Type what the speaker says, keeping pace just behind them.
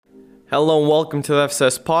Hello and welcome to the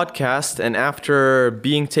FSS podcast. And after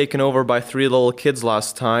being taken over by three little kids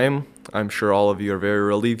last time, I'm sure all of you are very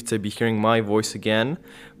relieved to be hearing my voice again.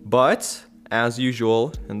 But as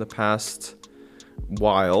usual, in the past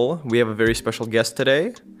while, we have a very special guest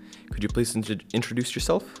today. Could you please introduce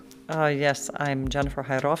yourself? Yes, I'm Jennifer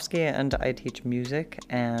Heyrowsky, and I teach music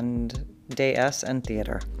and DS and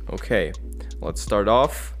theater. Okay, let's start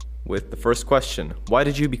off with the first question. Why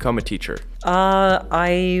did you become a teacher?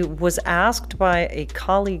 I was asked by a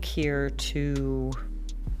colleague here to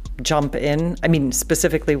jump in. I mean,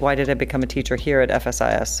 specifically, why did I become a teacher here at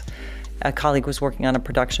FSIS? A colleague was working on a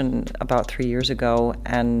production about 3 years ago,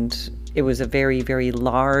 and it was a very, very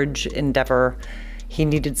large endeavor. He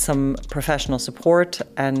needed some professional support,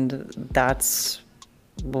 and that's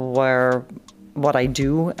where what I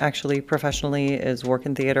do actually professionally is work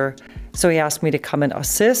in theater. So he asked me to come and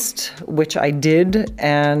assist, which I did.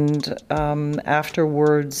 And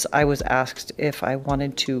afterwards, I was asked if I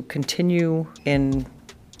wanted to continue in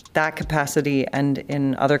that capacity and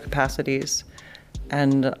in other capacities.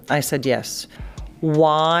 And I said yes.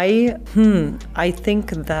 Why? I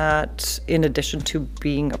think that in addition to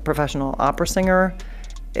being a professional opera singer,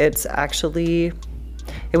 it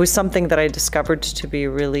was something that I discovered to be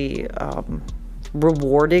really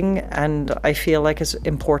rewarding, and I feel like is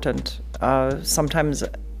important. Sometimes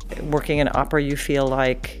working in opera, you feel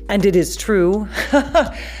like, and it is true,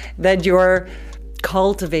 that you're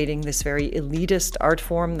cultivating this very elitist art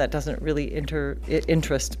form that doesn't really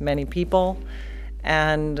interest many people.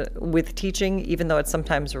 And with teaching, even though it's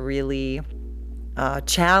sometimes really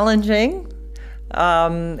challenging,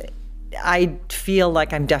 I feel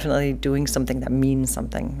like I'm definitely doing something that means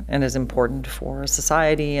something and is important for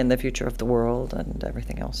society and the future of the world and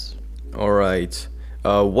everything else. All right.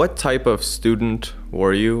 What type of student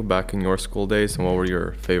were you back in your school days, and what were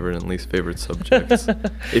your favorite and least favorite subjects?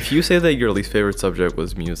 If you say that your least favorite subject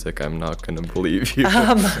was music, I'm not going to believe you.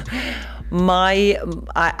 I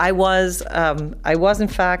was in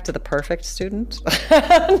fact the perfect student.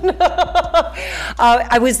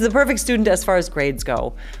 I was the perfect student as far as grades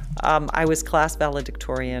go. I was class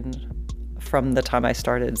valedictorian from the time I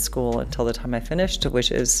started school until the time I finished,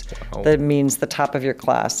 which is, that means the top of your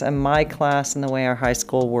class. And my class, and the way our high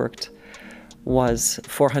school worked, was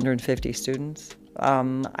 450 students.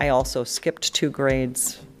 I also skipped 2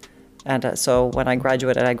 grades. And so when I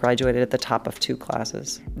graduated at the top of 2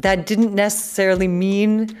 classes. That didn't necessarily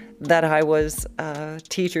mean that I was a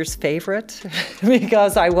teacher's favorite,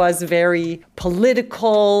 because I was very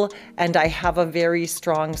political and I have a very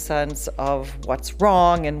strong sense of what's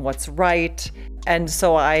wrong and what's right. And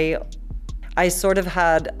so I sort of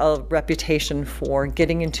had a reputation for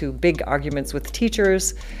getting into big arguments with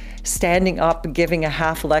teachers, standing up, giving a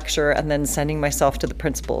half lecture, and then sending myself to the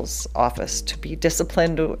principal's office to be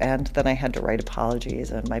disciplined, and then I had to write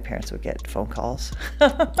apologies, and my parents would get phone calls.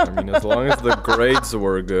 I mean, as long as the grades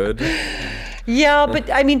were good. Yeah, but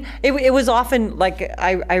I mean, it was often like,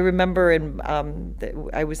 I remember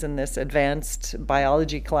I was in this advanced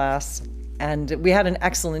biology class, and we had an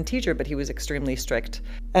excellent teacher, but he was extremely strict.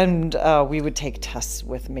 And we would take tests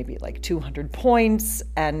with maybe like 200 points,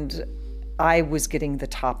 and I was getting the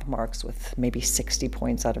top marks with maybe 60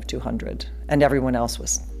 points out of 200, and everyone else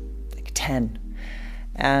was like 10.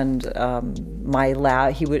 And my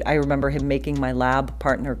lab, I remember him making my lab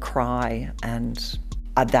partner cry, and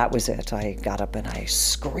that was it. I got up and I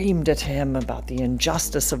screamed at him about the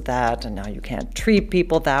injustice of that, and now you can't treat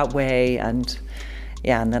people that way. And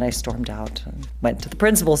yeah, and then I stormed out and went to the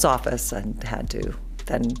principal's office and had to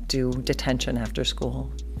then do detention after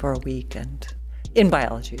school for a week, and in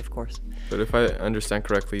biology, of course. But if I understand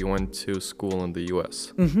correctly, you went to school in the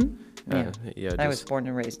U.S. Mm-hmm. Yeah. I was born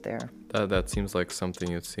and raised there. That seems like something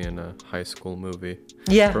you'd see in a high school movie.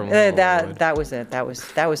 Yeah, that was it. That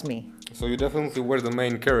was me. So you definitely were the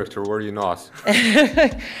main character, were you not?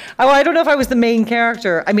 I don't know if I was the main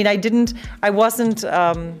character. I mean, I wasn't.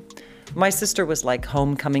 My sister was like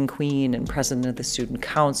homecoming queen and president of the student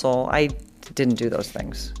council. I didn't do those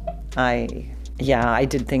things. I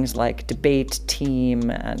did things like debate team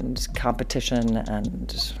and competition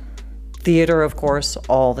and theater, of course,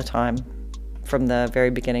 all the time, from the very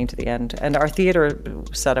beginning to the end. And our theater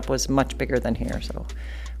setup was much bigger than here. So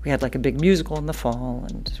we had like a big musical in the fall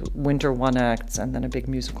and winter 1 acts, and then a big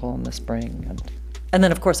musical in the spring. And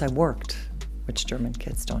then, of course, I worked, which German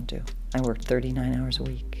kids don't do. I worked 39 hours a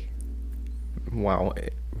week. Wow,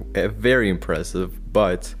 very impressive,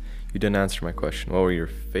 but you didn't answer my question. What were your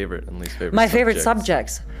favorite and least favorite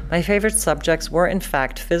subjects? My favorite subjects were, in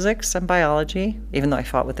fact, physics and biology, even though I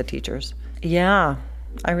fought with the teachers. Yeah,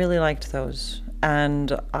 I really liked those.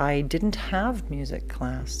 And I didn't have music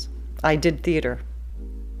class. I did theater.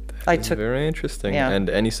 It's very interesting. Yeah. And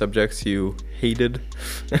any subjects you hated?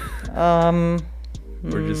 Or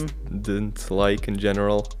just didn't like in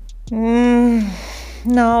general?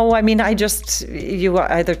 No, I mean, you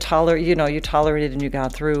either you tolerated and you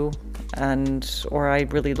got through, or I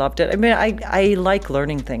really loved it. I mean, I like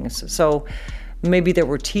learning things. So maybe there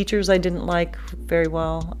were teachers I didn't like very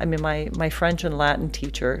well. I mean, my French and Latin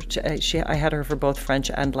teacher, I had her for both French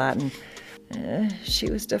and Latin. She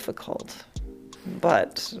was difficult,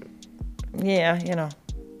 but yeah,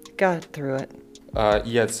 got through it.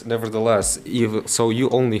 Yes, nevertheless, so you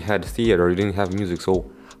only had theater, you didn't have music.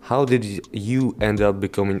 So how did you end up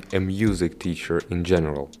becoming a music teacher in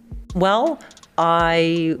general? Well,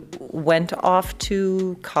 I went off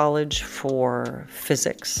to college for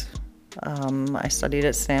physics. I studied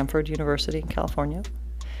at Stanford University in California.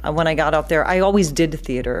 When I got out there, I always did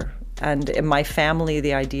theater. And in my family,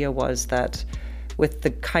 the idea was that with the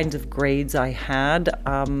kinds of grades I had,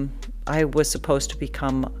 I was supposed to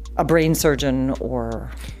become a brain surgeon or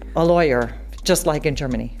a lawyer, just like in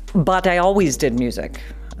Germany. But I always did music.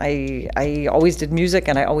 I always did music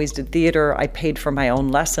and I always did theater. I paid for my own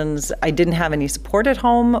lessons. I didn't have any support at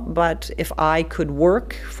home, but if I could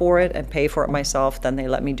work for it and pay for it myself, then they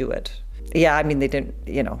let me do it. Yeah, I mean, they didn't,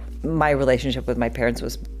 my relationship with my parents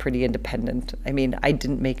was pretty independent. I mean, I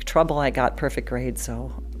didn't make trouble. I got perfect grades,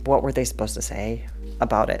 so what were they supposed to say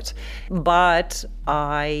about it? But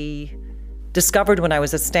I discovered when I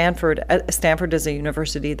was at Stanford is a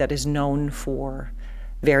university that is known for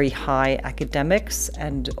very high academics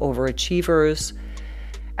and overachievers.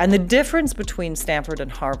 And the difference between Stanford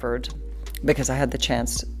and Harvard, because I had the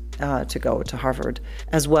chance to go to Harvard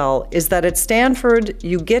as well, is that at Stanford,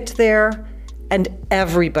 you get there and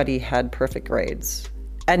everybody had perfect grades.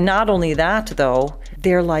 And not only that, though,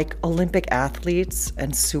 they're like Olympic athletes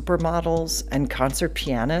and supermodels and concert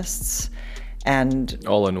pianists and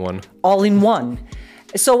All in one. All in one.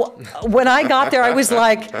 So when I got there, I was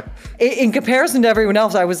like, in comparison to everyone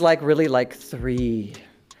else, I was like really like 3.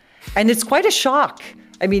 And it's quite a shock.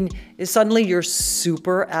 I mean, suddenly you're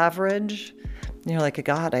super average. You're like,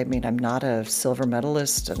 God, I mean, I'm not a silver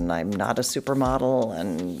medalist and I'm not a supermodel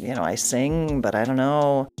and, I sing, but I don't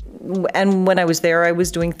know. And when I was there, I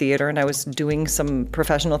was doing theater and I was doing some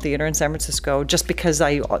professional theater in San Francisco just because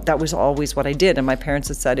that was always what I did. And my parents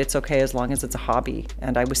had said, it's okay as long as it's a hobby.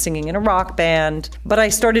 And I was singing in a rock band. But I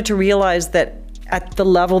started to realize that at the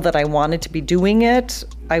level that I wanted to be doing it,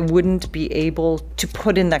 I wouldn't be able to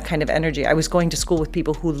put in that kind of energy. I was going to school with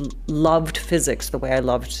people who loved physics the way I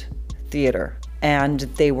loved theater. And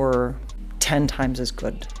they were 10 times as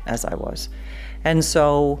good as I was. And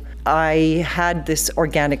so I had this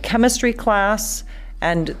organic chemistry class,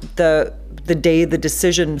 and the day the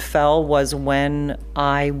decision fell was when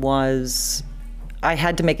I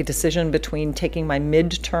had to make a decision between taking my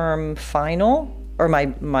midterm final, or my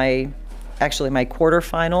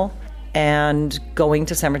quarterfinal, and going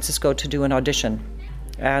to San Francisco to do an audition.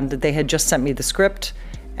 And they had just sent me the script,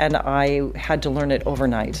 and I had to learn it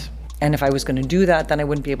overnight. And if I was going to do that, then I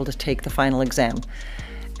wouldn't be able to take the final exam.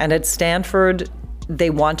 And at Stanford, they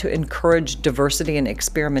want to encourage diversity and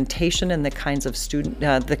experimentation in the kinds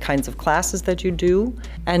of classes that you do.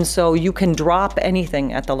 And so you can drop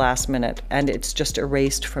anything at the last minute, and it's just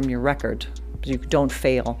erased from your record. You don't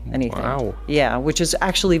fail anything. Wow. Yeah, which is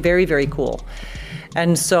actually very, very cool.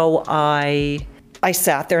 And so I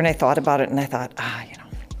sat there and I thought about it, and I thought,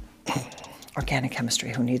 organic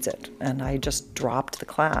chemistry, who needs it? And I just dropped the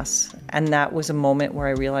class. And that was a moment where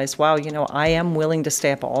I realized, wow, I am willing to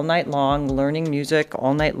stay up all night long learning music,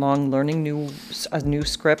 all night long learning a new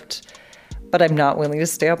script, but I'm not willing to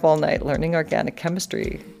stay up all night learning organic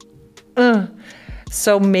chemistry.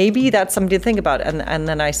 So maybe that's something to think about. And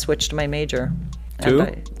then I switched my major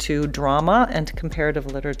to drama and comparative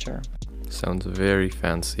literature. Sounds very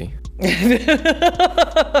fancy.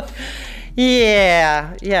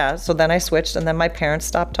 Yeah. So then I switched, and then my parents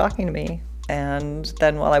stopped talking to me. And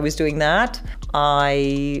then while I was doing that,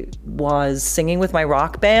 I was singing with my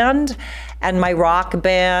rock band, and my rock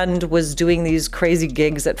band was doing these crazy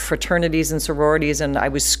gigs at fraternities and sororities, and I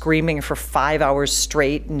was screaming for 5 hours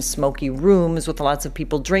straight in smoky rooms with lots of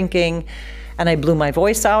people drinking, and I blew my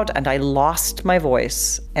voice out, and I lost my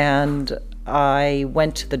voice. And I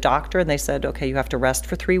went to the doctor, and they said, okay, you have to rest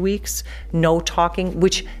for 3 weeks, no talking,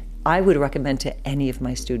 which I would recommend to any of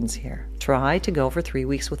my students here. Try to go for 3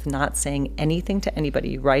 weeks with not saying anything to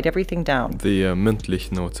anybody. Write everything down. The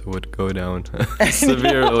mündlich note would go down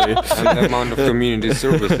severely. The amount of community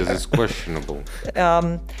services is questionable.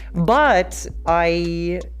 But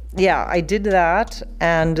I yeah, I did that,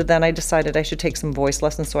 and then I decided I should take some voice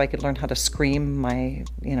lessons so I could learn how to scream my,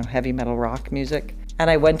 heavy metal rock music. And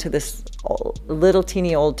I went to this little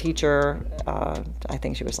teeny old teacher. I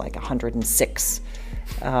think she was like 106.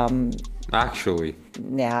 Actually.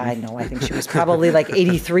 Yeah, I know. I think she was probably like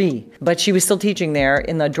 83. But she was still teaching there.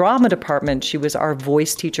 In the drama department, she was our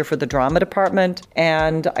voice teacher for the drama department.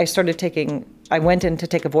 And I went in to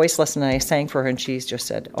take a voice lesson and I sang for her, and she just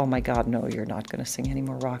said, "Oh my God, no, you're not going to sing any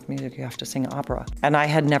more rock music. You have to sing opera." And I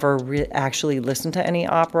had never actually listened to any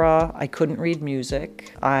opera. I couldn't read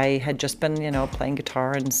music. I had just been, playing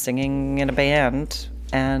guitar and singing in a band.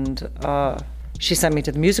 And she sent me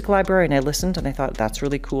to the music library, and I listened, and I thought, that's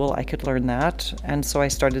really cool. I could learn that. And so I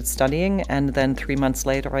started studying, and then 3 months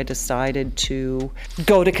later, I decided to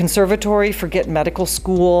go to conservatory, forget medical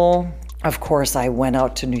school. Of course, I went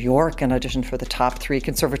out to New York and auditioned for the top 3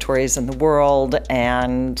 conservatories in the world,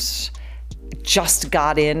 and just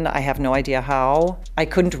got in. I have no idea how. I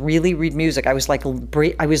couldn't really read music. I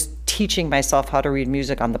was teaching myself how to read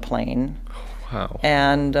music on the plane. Wow.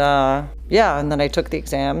 And and then I took the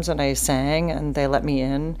exams and I sang and they let me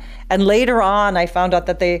in. And later on, I found out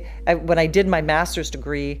that when I did my master's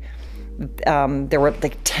degree, there were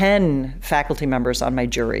like 10 faculty members on my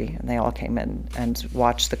jury, and they all came in and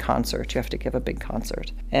watched the concert. You have to give a big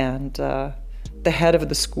concert. And the head of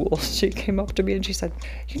the school, she came up to me and she said,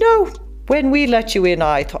 when we let you in,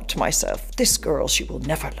 I thought to myself, this girl, she will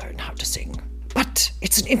never learn how to sing. But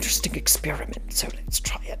it's an interesting experiment, so let's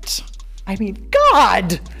try it. I mean,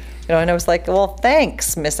 God! And I was like, well,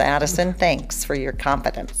 thanks, Miss Addison. Thanks for your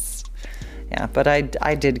confidence. Yeah, but I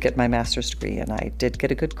did get my master's degree, and I did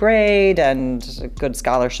get a good grade and a good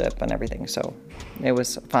scholarship and everything, so it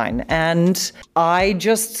was fine. And I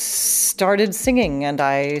just started singing, and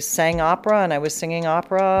I sang opera, and I was singing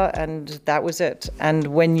opera, and that was it. And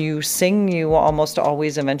when you sing, you almost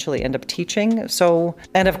always eventually end up teaching.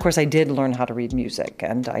 And of course, I did learn how to read music,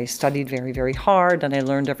 and I studied very, very hard, and I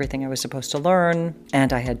learned everything I was supposed to learn,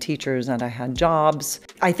 and I had teachers, and I had jobs.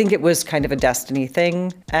 I think it was kind of a destiny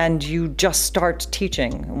thing, and you just start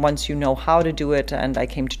teaching once you know how to do it. And I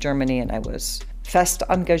came to Germany, and I was fest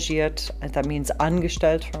engagiert. That means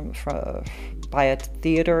angestellt by a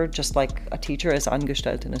theater, just like a teacher is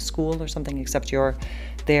angestellt in a school or something, except you're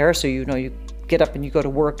there. So you get up and you go to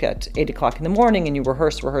work at 8 o'clock in the morning, and you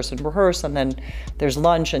rehearse, and then there's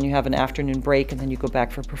lunch, and you have an afternoon break, and then you go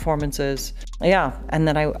back for performances. Yeah, and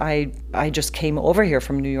then I just came over here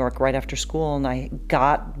from New York right after school, and I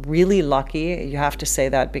got really lucky. You have to say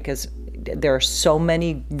that because there are so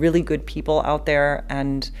many really good people out there,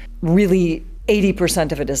 and really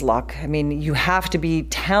 80% of it is luck. I mean, you have to be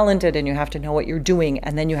talented and you have to know what you're doing,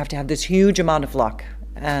 and then you have to have this huge amount of luck.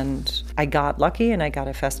 And I got lucky, and I got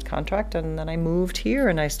a fest contract, and then I moved here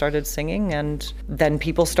and I started singing, and then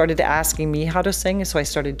people started asking me how to sing, so I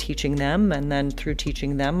started teaching them, and then through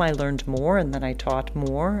teaching them I learned more, and then I taught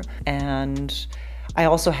more. And I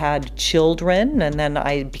also had children, and then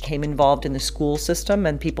I became involved in the school system,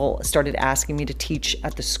 and people started asking me to teach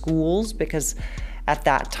at the schools, because at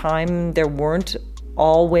that time there weren't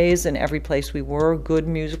always, in every place we were, good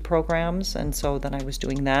music programs. And so then I was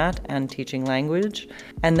doing that and teaching language.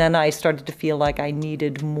 And then I started to feel like I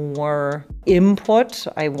needed more input.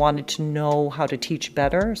 I wanted to know how to teach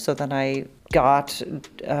better. So then I got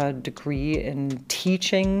a degree in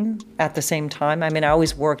teaching at the same time. I mean, I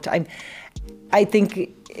always worked. I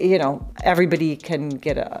think, everybody can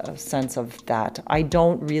get a sense of that. I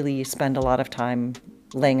don't really spend a lot of time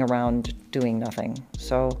laying around doing nothing.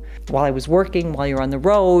 So while I was working, while you're on the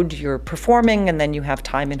road, you're performing, and then you have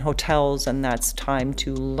time in hotels, and that's time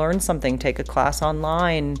to learn something, take a class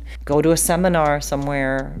online, go to a seminar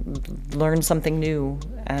somewhere, learn something new.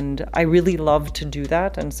 And I really love to do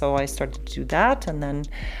that, and so I started to do that, and then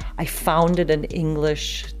I founded an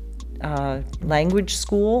English language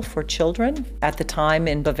school for children. At the time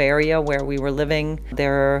in Bavaria where we were living,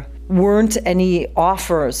 there weren't any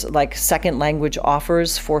offers, like second language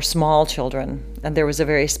offers for small children. And there was a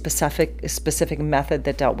very specific method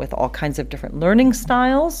that dealt with all kinds of different learning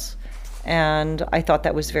styles. And I thought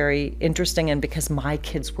that was very interesting. And because my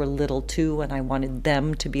kids were little too, and I wanted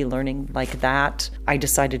them to be learning like that, I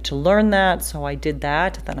decided to learn that. So I did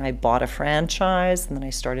that. Then I bought a franchise, and then I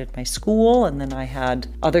started my school, and then I had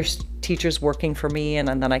other teachers working for me, and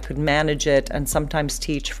then I could manage it and sometimes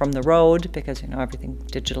teach from the road, because everything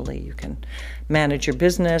digitally, you can manage your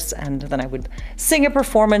business. And then I would sing a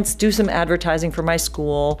performance, do some advertising for my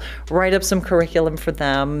school, write up some curriculum for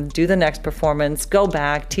them, do the next performance, go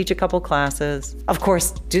back, teach a couple classes. Of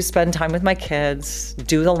course, do spend time with my kids,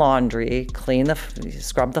 do the laundry,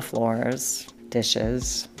 scrub the floors,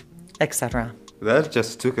 dishes, etc. That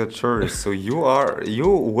just took a turn. So you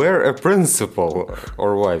were a principal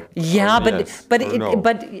or what? Yeah, Or yes, or no?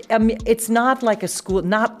 it's not like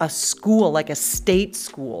not a school, like a state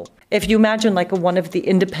school. If you imagine like one of the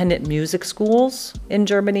independent music schools in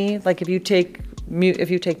Germany, like if you take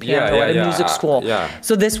piano at a music school. Yeah.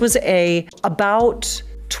 So this was about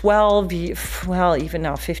even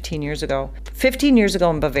now 15 years ago. 15 years ago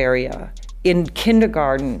in Bavaria, in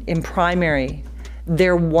kindergarten, in primary,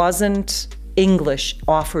 there wasn't English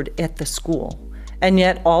offered at the school. And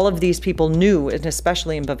yet all of these people knew, and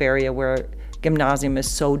especially in Bavaria where gymnasium is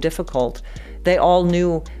so difficult, they all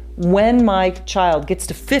knew when my child gets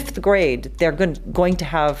to 5th grade, they're going to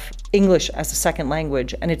have English as a second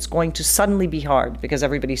language, and it's going to suddenly be hard because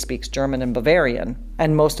everybody speaks German and Bavarian,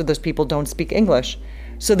 and most of those people don't speak English.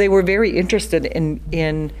 So they were very interested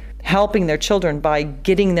in helping their children by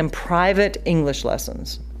getting them private English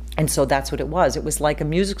lessons. And so that's what it was. It was like a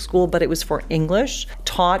music school, but it was for English,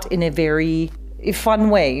 taught in a very fun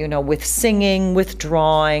way, you know, with singing, with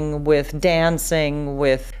drawing, with dancing,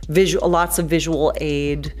 with lots of visual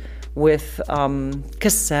aid, with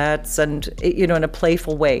cassettes, and, you know, in a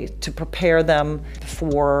playful way to prepare them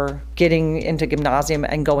for getting into gymnasium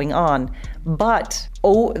and going on. But,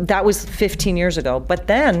 that was 15 years ago. But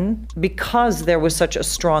then, because there was such a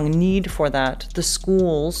strong need for that, the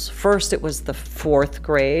schools, first it was the 4th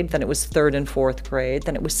grade, then it was 3rd and 4th grade,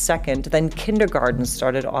 then it was 2nd, then kindergarten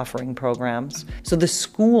started offering programs. So the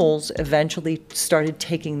schools eventually started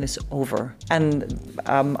taking this over. And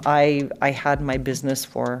I had my business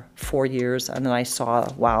for 4 years, and then I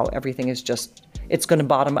saw, wow, everything is it's going to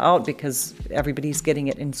bottom out because everybody's getting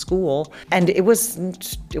it in school. And it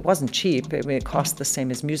wasn't cheap. I mean, it cost the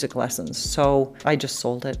same as music lessons. So I just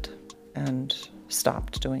sold it and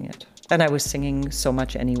stopped doing it. And I was singing so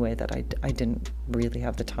much anyway that I didn't really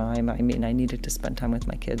have the time. I mean, I needed to spend time with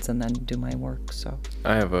my kids and then do my work, so.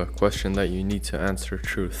 I have a question that you need to answer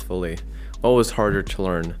truthfully. What was harder to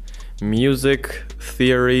learn? Music,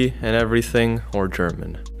 theory, and everything, or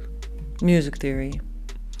German? Music theory.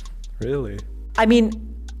 Really? I mean,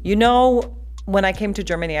 you know, when I came to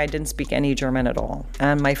Germany, I didn't speak any German at all.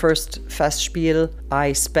 And my first Festspiel, I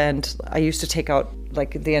used to take out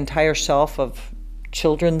like the entire shelf of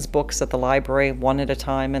children's books at the library one at a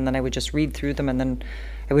time, and then I would just read through them, and then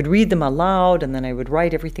I would read them aloud, and then I would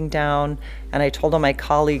write everything down. And I told all my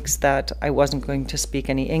colleagues that I wasn't going to speak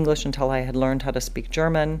any English until I had learned how to speak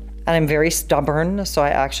German. And I'm very stubborn, so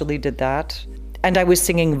I actually did that. And I was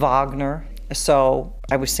singing Wagner. So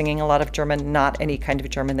I was singing a lot of German, not any kind of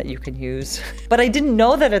German that you can use. But I didn't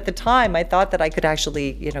know that at the time. I thought that I could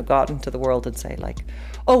actually, you know, go out into the world and say like,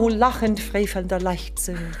 oh, lachend, frevelnder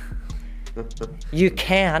Leichtsinn. You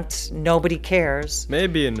can't. Nobody cares.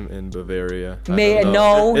 Maybe in Bavaria.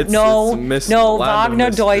 No, Wagner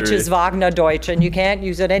mystery. Deutsch is Wagner Deutsch, and you can't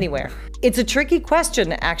use it anywhere. It's a tricky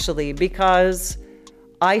question, actually, because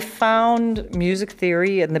I found music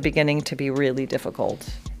theory in the beginning to be really difficult.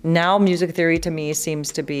 Now music theory to me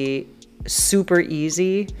seems to be super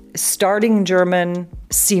easy. Starting German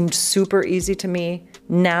seemed super easy to me.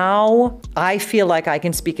 Now I feel like I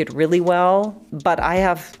can speak it really well, but I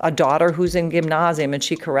have a daughter who's in gymnasium and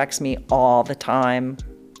she corrects me all the time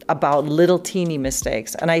about little teeny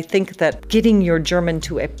mistakes. And I think that getting your German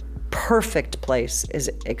to a perfect place is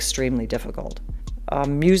extremely difficult.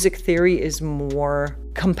 Music theory is more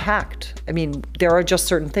compact. I mean, there are just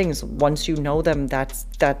certain things. Once you know them,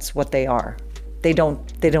 that's what they are. They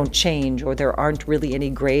don't change, or there aren't really any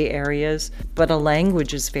gray areas. But a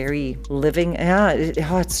language is very living.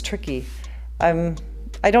 It's tricky.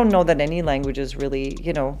 I don't know that any language is really,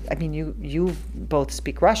 you know. I mean, you both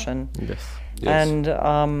speak Russian. Yes. And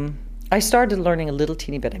I started learning a little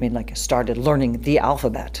teeny bit. I mean, like I started learning the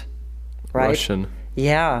alphabet, right? Russian.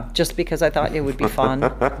 Yeah, just because I thought it would be fun.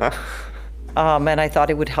 And I thought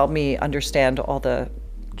it would help me understand all the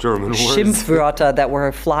German words. Schimpfwörter that were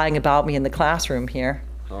flying about me in the classroom here.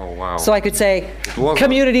 Oh, wow. So I could say,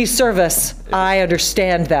 community service. I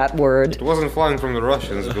understand that word. It wasn't flying from the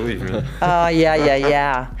Russians, believe me.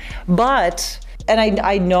 Yeah. But, and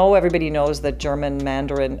I know everybody knows that German,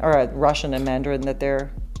 Mandarin, or Russian and Mandarin, that they're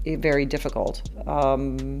very difficult.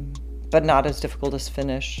 But not as difficult as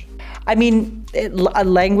Finnish. I mean, a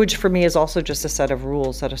language for me is also just a set of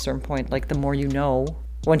rules at a certain point. Like the more you know,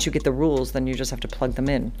 once you get the rules, then you just have to plug them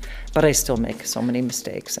in. But I still make so many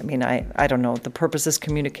mistakes. I mean, I don't know. The purpose is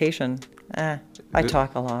communication. I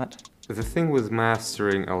talk a lot. The thing with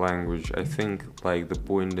mastering a language, I think, like, the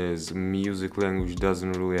point is music language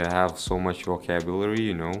doesn't really have so much vocabulary,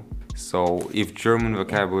 you know? So if German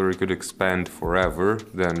vocabulary could expand forever,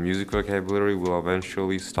 then music vocabulary will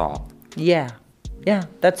eventually stop. Yeah. Yeah,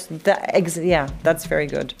 that's very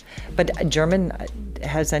good. But German,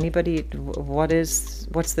 has anybody,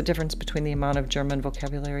 what's the difference between the amount of German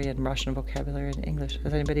vocabulary and Russian vocabulary in English?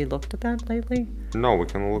 Has anybody looked at that lately? No, we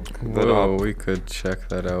can look that up. We could check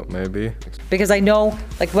that out maybe. Because I know,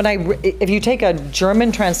 like if you take a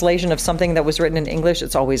German translation of something that was written in English,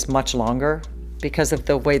 it's always much longer because of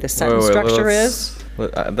the way the sentence structure is.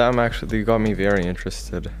 You got me very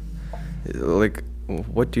interested. Like,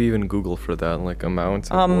 what do you even Google for that? Like amount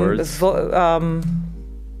of words?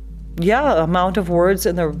 Amount of words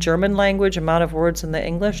in the German language, amount of words in the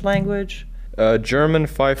English language. German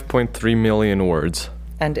 5.3 million words.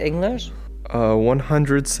 And English?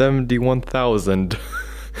 171,000.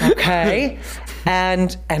 Okay.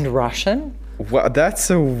 And Russian? Wow,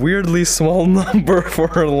 that's a weirdly small number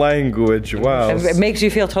for a language. Wow. It makes you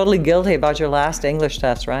feel totally guilty about your last English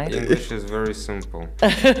test, right? English is very simple.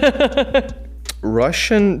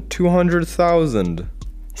 Russian 200,000.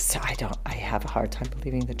 So I have a hard time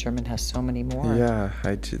believing that German has so many more. Yeah,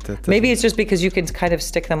 Maybe it's just because you can kind of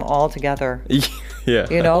stick them all together. Yeah.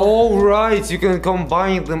 You know? Oh, right. You can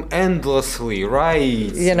combine them endlessly,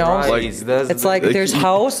 right? You know? Right. It's like there's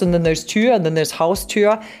Haus and then there's Tür and then there's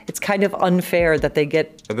Haustür. It's kind of unfair that they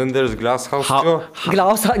get... And then there's Glashaustür.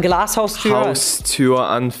 Glashaustür.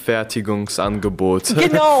 Haustür-Anfertigungsangebot.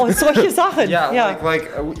 Genau, solche Sachen. Yeah. Like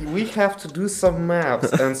we have to do some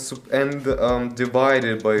maths and divide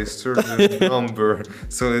it by a certain number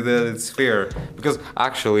so that it's fair. Because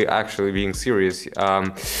actually being serious,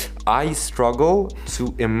 I struggle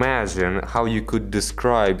to imagine how you could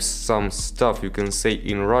describe some stuff you can say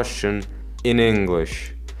in Russian in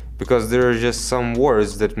English. Because there are just some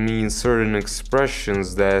words that mean certain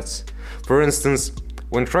expressions that, for instance,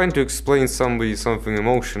 when trying to explain somebody something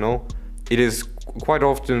emotional, it is quite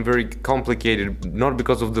often very complicated, not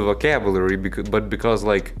because of the vocabulary, but because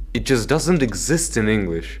like it just doesn't exist in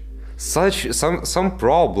English. Some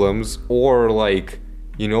problems or like,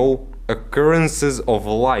 you know, occurrences of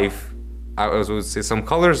life, I would say some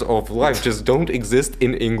colors of life just don't exist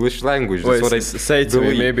in English language. That's what I say to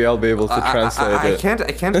me, maybe I'll be able to translate it.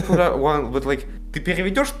 I can't put out one, but like, ты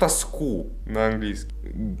переведешь тоску на английский?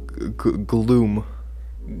 Gloom.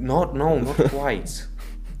 Not quite.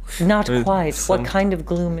 Not quite. What kind of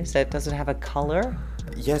gloom is it? Does it have a color?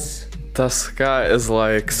 Yes. Toska is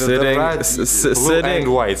like The red, blue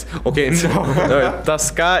and white. Okay, no.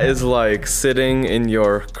 Toska is like sitting in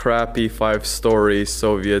your crappy 5-story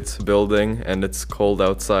Soviet building and it's cold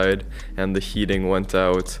outside and the heating went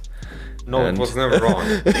out. No, it was never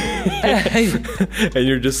on. And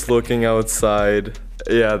you're just looking outside.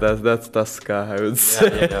 Yeah, that's Toska, I would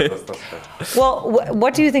say. Yeah, that's Toska. Well,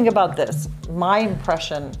 what do you think about this? My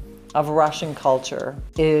impression of Russian culture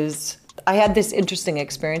is, I had this interesting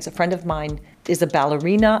experience. A friend of mine is a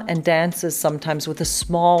ballerina and dances sometimes with a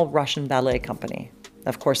small Russian ballet company.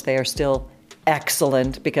 Of course, they are still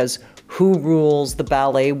excellent because who rules the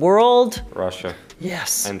ballet world? Russia.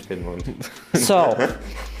 Yes. And Finland. So,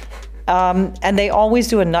 and they always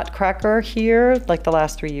do a nutcracker here, like the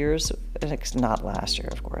last 3 years. It's not last year,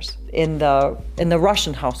 of course. In the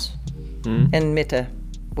Russian house in Mitte,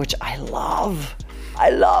 which I love.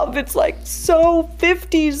 It's like so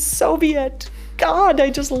 50s Soviet. God,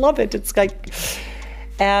 I just love it. It's like,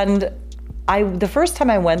 and the first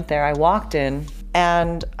time I went there, I walked in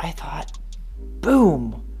and I thought,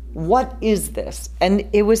 boom, what is this? And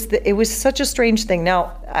it was such a strange thing.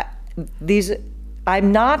 Now,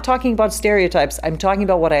 I'm not talking about stereotypes. I'm talking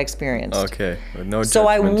about what I experienced. Okay, no. So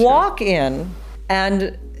I walk in,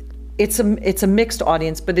 and it's a mixed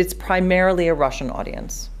audience, but it's primarily a Russian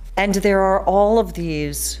audience. And there are all of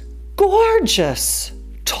these gorgeous,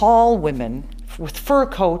 tall women with fur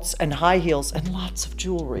coats and high heels and lots of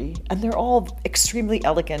jewelry, and they're all extremely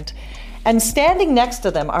elegant. And standing next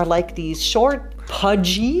to them are like these short,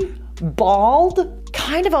 pudgy, bald,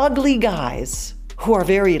 kind of ugly guys who are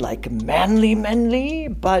very like manly,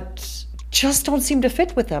 but just don't seem to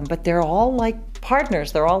fit with them. But they're all like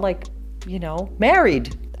partners. They're all like, you know,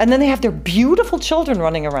 married. And then they have their beautiful children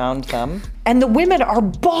running around them. And the women are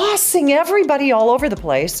bossing everybody all over the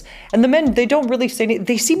place. And the men, they don't really say anything.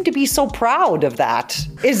 They seem to be so proud of that.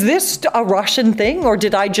 Is this a Russian thing, or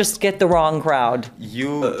did I just get the wrong crowd?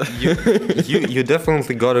 You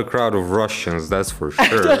definitely got a crowd of Russians, that's for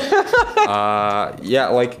sure. Yeah,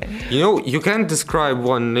 like, you know, you can't describe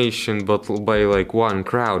one nation but by like one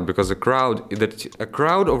crowd, because a crowd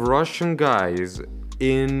of Russian guys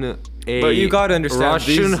in a But you gotta understand,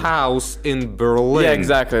 Russian these- house in Berlin. Yeah,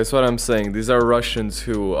 exactly. That's what I'm saying. These are Russians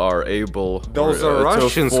who are able. Those are to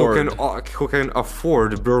Russians afford. who can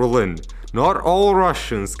afford Berlin. Not all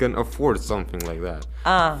Russians can afford something like that.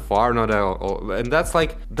 Far not all. And that's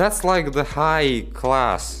like the high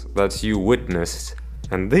class that you witnessed.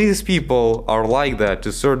 And these people are like that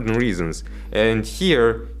to certain reasons. And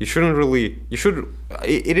here,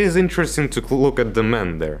 it is interesting to look at the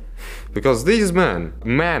men there. Because these men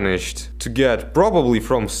managed to get probably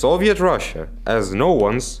from Soviet Russia as no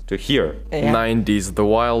ones to here. 90s, the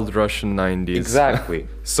wild Russian 90s. Exactly.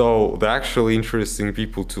 So the actually interesting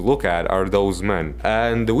people to look at are those men.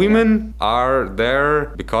 And the women are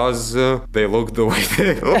there because they look the way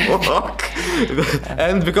they look.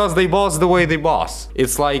 And because they boss the way they boss.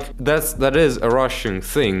 It's like that is a Russian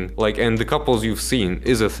thing. Like, and the couples you've seen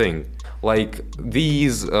is a thing. Like,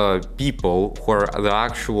 these people who are the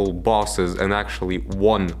actual bosses and actually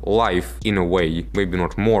won life in a way, maybe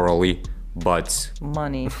not morally, but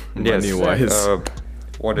Money. Money-wise.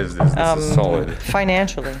 What is this? This is solid.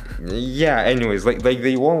 Financially. Yeah. Anyways, like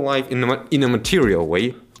they won life in a material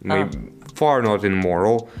way, maybe far not in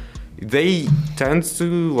moral. They tend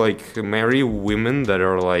to like marry women that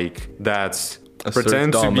are like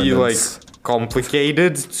pretend to be like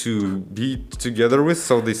complicated to be together with,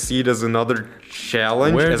 so they see it as another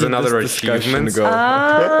challenge, Where as did another this discussion achievement. go?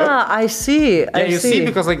 I see. Yeah, you see,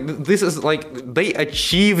 because like this is like they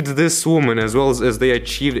achieved this woman as well as they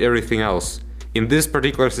achieved everything else. In this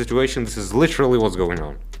particular situation, this is literally what's going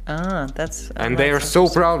on. That's. And they are so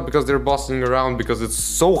proud because they're bossing around because it's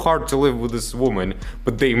so hard to live with this woman,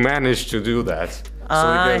 but they managed to do that. So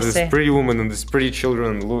they get this pretty woman and this pretty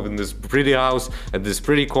children and live in this pretty house, at this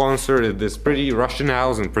pretty concert, at this pretty Russian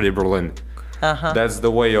house in pretty Berlin. That's the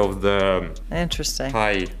way of the Interesting.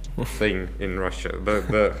 high thing in Russia,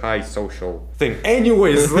 the high social thing.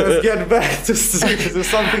 Anyways, let's get back to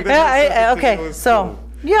something that Okay. So.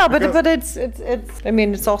 Yeah, but it's I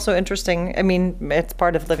mean, it's also interesting. I mean, it's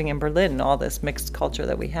part of living in Berlin, all this mixed culture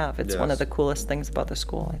that we have. It's one of the coolest things about the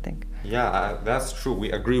school, I think. Yeah, that's true.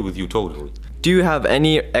 We agree with you totally. Do you have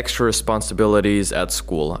any extra responsibilities at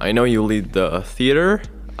school? I know you lead the theater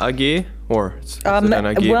AG, or is it an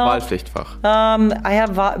AG? Wahlpflichtfach. I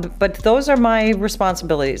have, but those are my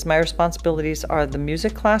responsibilities. My responsibilities are the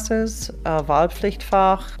music classes,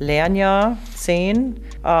 Wahlpflichtfach, Lernjahr 10,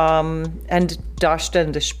 and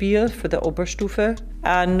Darstellendes Spiel for the Oberstufe.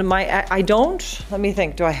 And let me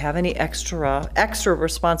think, do I have any extra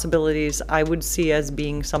responsibilities I would see as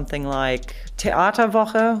being something like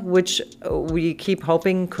Theaterwoche, which we keep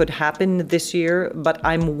hoping could happen this year, but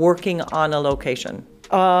I'm working on a location.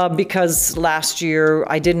 Because last year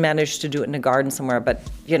I did manage to do it in a garden somewhere, but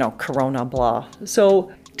Corona, blah.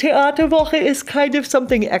 So Theaterwoche is kind of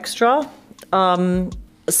something extra.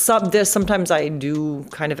 Sometimes I do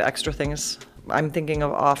kind of extra things. I'm thinking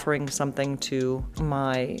of offering something to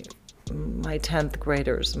my 10th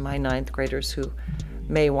graders, my 9th graders who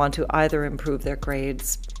may want to either improve their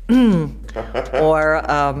grades or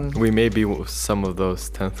we may be some of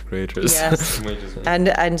those 10th graders. Yes.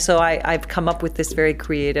 and so I've come up with this very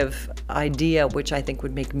creative idea, which I think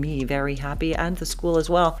would make me very happy and the school as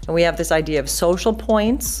well. And we have this idea of social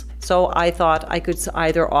points. So I thought I could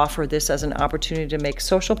either offer this as an opportunity to make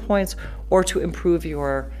social points or to improve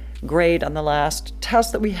your grade on the last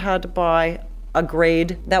test that we had by a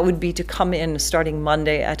grade. That would be to come in starting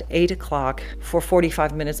Monday at 8 o'clock for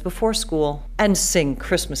 45 minutes before school and sing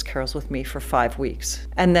Christmas carols with me for 5 weeks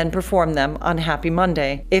and then perform them on Happy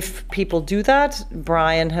Monday. If people do that,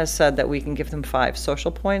 Brian has said that we can give them 5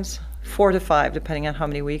 social points. 4 to 5, depending on how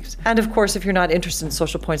many weeks. And of course, if you're not interested in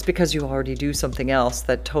social points because you already do something else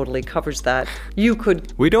that totally covers that, you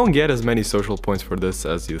could... We don't get as many social points for this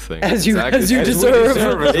as you think. As you deserve.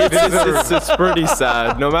 It's pretty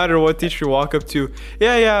sad. No matter what teacher you walk up to,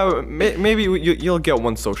 maybe you'll get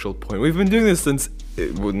 1 social point. We've been doing this since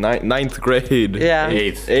 9th grade. Yeah.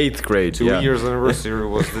 8th grade. 2 years anniversary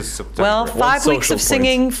was this September. Well, 5 weeks of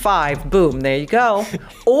singing, 5. Boom, there you go.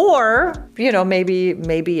 Or,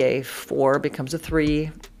 maybe a 4 becomes a 3.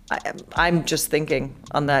 I'm just thinking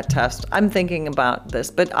on that test. I'm thinking about this.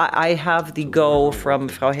 But I have the go from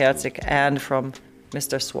Frau Herzig and from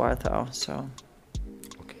Mr. Swarthow, so...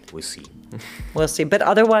 Okay, we'll see. We'll see. But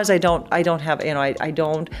otherwise, I don't have, I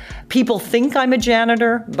don't, people think I'm a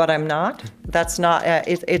janitor, but I'm not. That's not,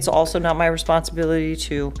 it's also not my responsibility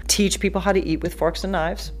to teach people how to eat with forks and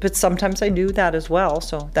knives. But sometimes I do that as well.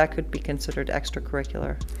 So that could be considered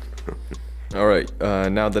extracurricular. All right.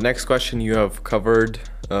 Now, the next question you have covered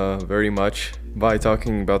very much by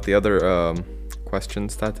talking about the other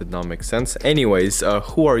questions. That did not make sense. Anyways,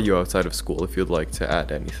 who are you outside of school, if you'd like to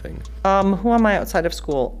add anything? Who am I outside of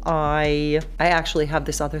school? I actually have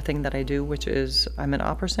this other thing that I do, which is I'm an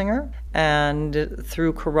opera singer. And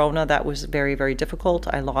through Corona, that was very, very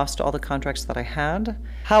difficult. I lost all the contracts that I had.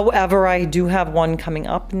 However, I do have one coming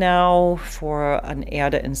up now for an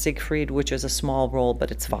Erde and Siegfried, which is a small role,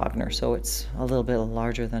 but it's Wagner, so it's a little bit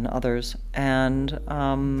larger than others. And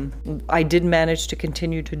I did manage to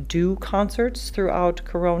continue to do concerts throughout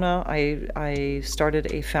Corona. I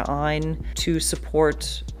started a Verein to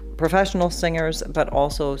support professional singers, but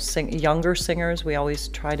also younger singers. We always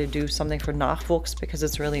try to do something for Nachwuchs because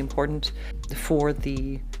it's really important for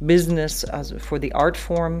the business, for the art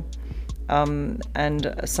form.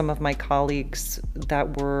 And some of my colleagues that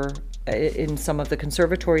were in some of the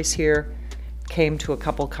conservatories here came to a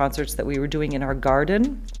couple concerts that we were doing in our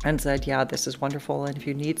garden and said, yeah, this is wonderful. And if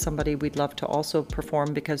you need somebody, we'd love to also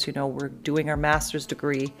perform because, you know, we're doing our master's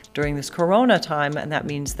degree during this Corona time. And that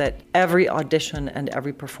means that every audition and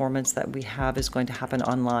every performance that we have is going to happen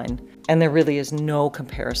online. And there really is no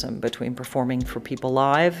comparison between performing for people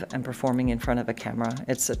live and performing in front of a camera.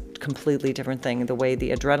 It's a completely different thing. The way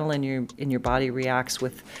the adrenaline in your body reacts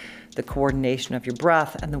with the coordination of your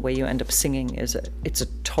breath and the way you end up singing it's a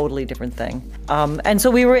totally different thing. And so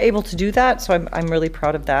we were able to do that. So I'm really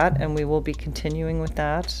proud of that, and we will be continuing with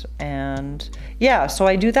that. And yeah, so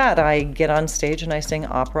I do that. I get on stage and I sing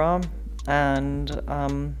opera, and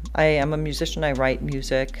I am a musician. I write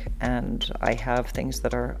music, and I have things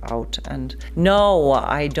that are out. And no,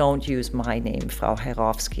 I don't use my name, Frau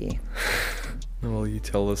Heyrowsky. Will you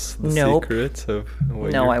tell us the Nope. secret of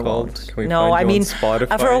what No, you're I called? won't. Can we No, find I you mean, on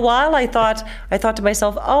Spotify? for a while I thought to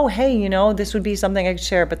myself, oh, hey, you know, this would be something I could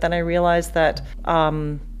share. But then I realized that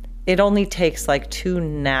it only takes like two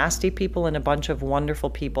nasty people and a bunch of wonderful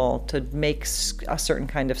people to make a certain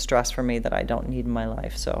kind of stress for me that I don't need in my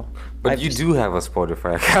life. So, But you do have a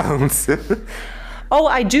Spotify account. Oh,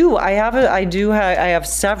 I do. I have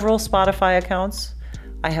several Spotify accounts.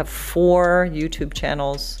 I have 4 YouTube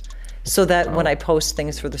channels. So that when I post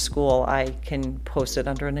things for the school, I can post it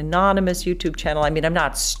under an anonymous YouTube channel. I mean, I'm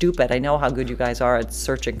not stupid. I know how good you guys are at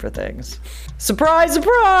searching for things. Surprise,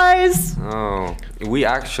 surprise! Oh, we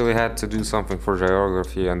actually had to do something for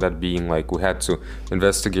geography, and that being like we had to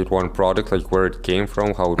investigate one product, like where it came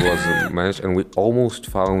from, how it was managed, and we almost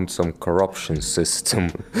found some corruption system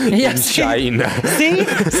in China. See,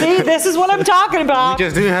 this is what I'm talking about. We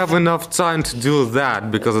just didn't have enough time to do that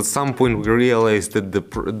because at some point we realized that the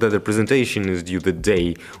presentation is due the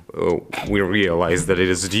day we realized that it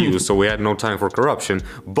is due, so we had no time for corruption,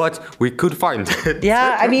 but we could find it.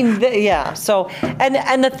 Yeah, I mean, So,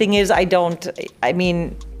 and the thing is, I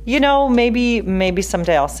mean, you know, maybe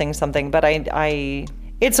someday I'll sing something, but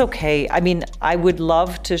it's okay. I mean, I would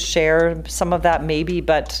love to share some of that maybe,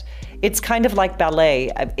 but it's kind of like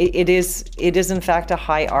ballet. It is in fact a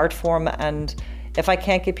high art form, and if I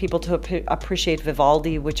can't get people to appreciate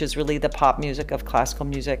Vivaldi, which is really the pop music of classical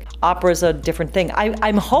music, opera is a different thing.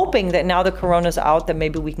 I'm hoping that now the Corona's out, that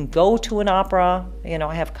maybe we can go to an opera. You know,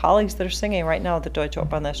 I have colleagues that are singing right now at the Deutsche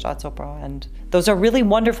Oper and the Staatsoper, and those are really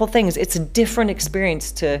wonderful things. It's a different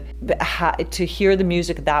experience to hear the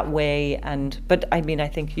music that way. But I mean, I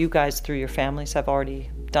think you guys through your families have already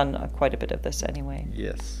done quite a bit of this anyway.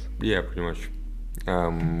 Yes. Yeah, pretty much.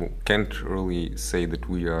 Can't really say that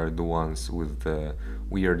we are the ones with the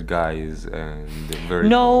weird guys and the very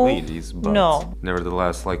cool ladies, but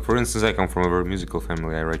nevertheless, like for instance, I come from a very musical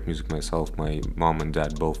family. I write music myself. My mom and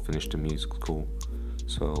dad both finished the music school,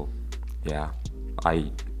 so yeah,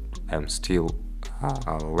 I am still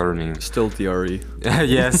learning. Still DRE.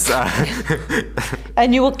 Yes.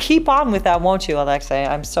 And you will keep on with that, won't you, Alexei?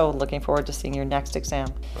 I'm so looking forward to seeing your next exam.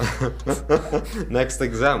 Next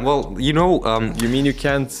exam. Well, you know, You mean you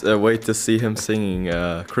can't wait to see him singing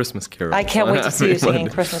Christmas carols? I can't wait to see you singing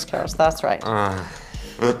Christmas carols. That's right.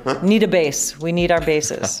 Need a bass. We need our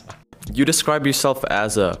basses. You describe yourself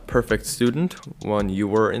as a perfect student when you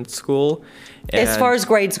were in school. As far as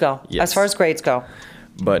grades go. Yes. As far as grades go.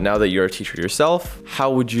 But now that you're a teacher yourself,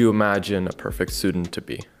 how would you imagine a perfect student to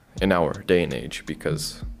be in our day and age?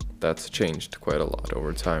 Because that's changed quite a lot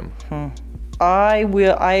over time.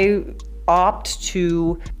 I opt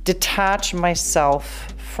to detach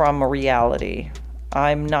myself from reality.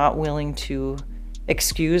 I'm not willing to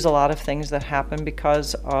excuse a lot of things that happen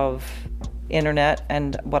because of internet,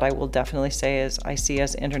 and what I will definitely say is I see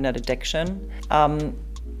as internet addiction.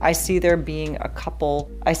 I see there being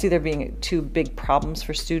two big problems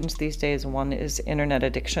for students these days. One is internet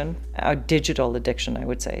addiction, digital addiction, I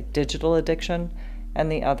would say, digital addiction.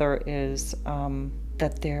 And the other is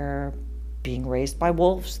that they're being raised by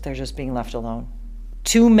wolves. They're just being left alone.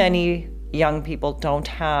 Too many young people don't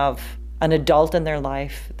have an adult in their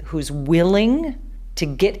life who's willing to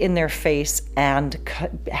get in their face and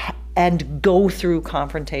go through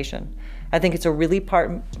confrontation. I think it's a really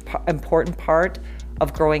important part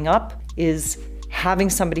of growing up is having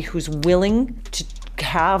somebody who's willing to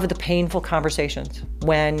have the painful conversations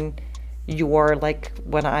when you're like,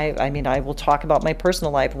 I will talk about my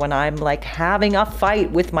personal life, when I'm like having a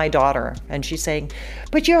fight with my daughter and she's saying,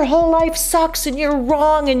 but your whole life sucks and you're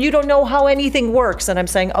wrong and you don't know how anything works. And I'm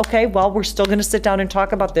saying, okay, well, we're still gonna sit down and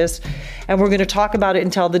talk about this and we're gonna talk about it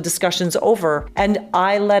until the discussion's over. And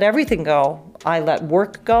I let everything go. I let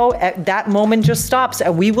work go. At that moment just stops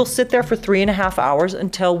and we will sit there for 3.5 hours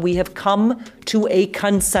until we have come to a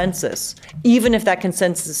consensus. Even if that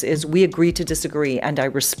consensus is we agree to disagree and I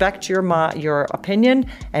respect your opinion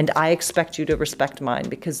and I expect you to respect mine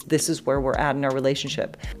because this is where we're at in our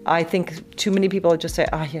relationship. I think too many people just say,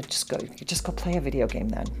 yeah, just go play a video game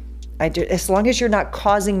then. As long as you're not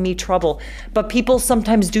causing me trouble. But people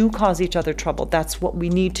sometimes do cause each other trouble. That's what we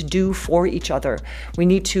need to do for each other. We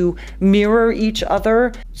need to mirror each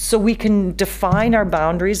other so we can define our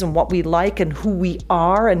boundaries and what we like and who we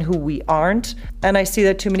are and who we aren't. And I see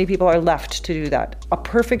that too many people are left to do that. A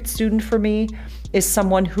perfect student for me is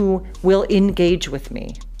someone who will engage with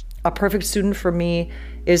me. A perfect student for me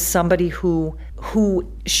is somebody who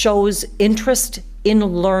shows interest in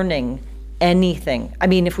learning anything. I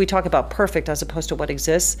mean, if we talk about perfect as opposed to what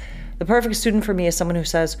exists, the perfect student for me is someone who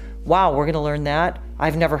says, wow, we're gonna learn that.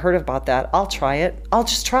 I've never heard about that. I'll try it. I'll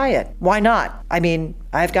just try it. Why not? I mean,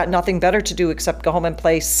 I've got nothing better to do except go home and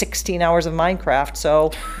play 16 hours of Minecraft,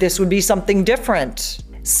 so this would be something different.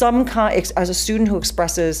 As a student who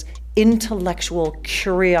expresses intellectual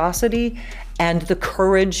curiosity and the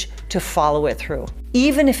courage to follow it through.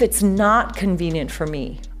 Even if it's not convenient for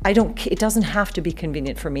me, it doesn't have to be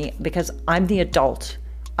convenient for me because I'm the adult.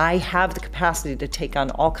 I have the capacity to take on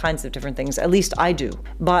all kinds of different things, at least I do.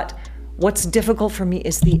 But what's difficult for me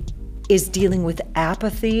is dealing with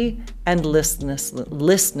apathy and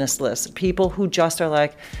listlessness. People who just are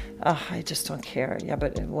like, oh, I just don't care. Yeah,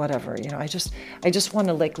 but whatever. I just want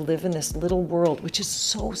to like live in this little world, which is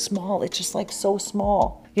so small. It's just like so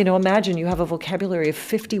small. Imagine you have a vocabulary of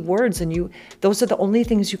 50 words and those are the only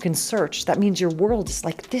things you can search. That means your world is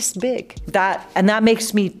like this big. That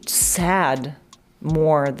makes me sad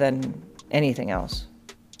more than anything else.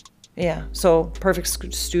 Yeah, so perfect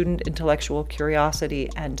student, intellectual curiosity,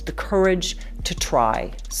 and the courage to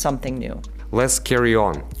try something new. Let's carry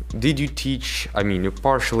on. Did you teach, you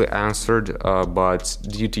partially answered, but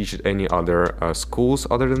did you teach at any other schools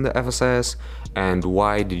other than the FSIS? And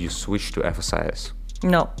why did you switch to FSIS?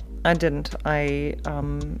 No, I didn't. FSIS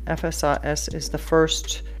is the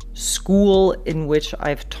first school in which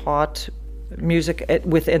I've taught music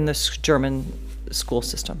within the German school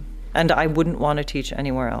system. And I wouldn't want to teach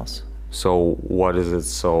anywhere else. So what is it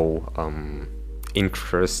so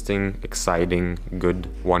interesting, exciting, good,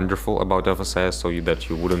 wonderful about FSIS that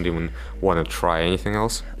you wouldn't even want to try anything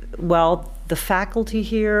else? Well, the faculty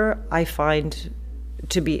here I find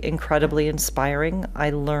to be incredibly inspiring. I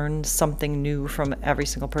learn something new from every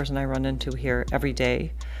single person I run into here every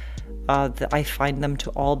day. I find them to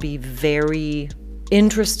all be very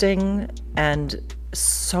interesting and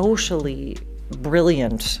socially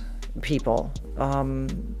brilliant people.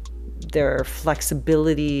 Their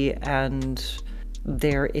flexibility and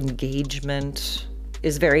their engagement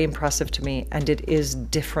is very impressive to me, and it is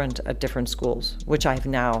different at different schools, which I've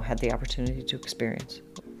now had the opportunity to experience,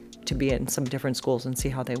 to be in some different schools and see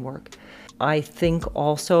how they work. I think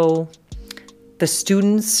also the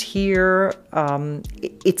students here,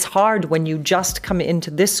 it's hard when you just come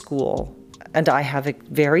into this school, and I have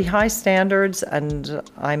very high standards, and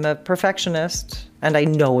I'm a perfectionist, and I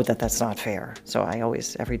know that that's not fair. So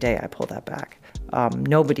every day I pull that back.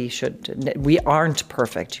 We aren't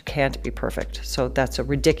perfect. You can't be perfect. So that's a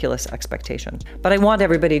ridiculous expectation. But I want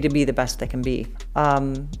everybody to be the best they can be.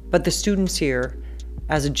 But the students here,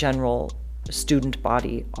 as a general student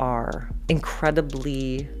body, are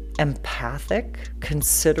incredibly empathic,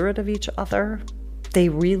 considerate of each other. They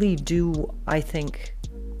really do, I think,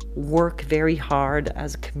 work very hard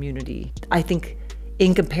as a community. I think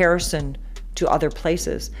in comparison to other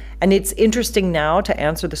places. And it's interesting now to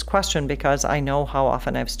answer this question because I know how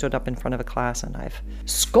often I've stood up in front of a class and I've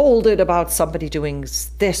scolded about somebody doing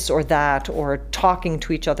this or that or talking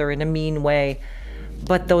to each other in a mean way.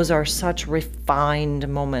 But those are such refined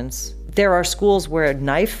moments. There are schools where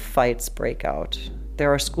knife fights break out.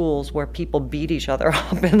 There are schools where people beat each other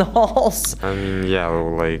up in the halls.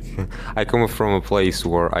 I come from a place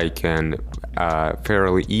where I can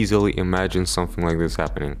fairly easily imagine something like this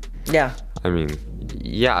happening. Yeah. I mean,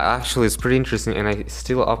 yeah, actually, it's pretty interesting, and I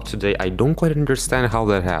still up to date. I don't quite understand how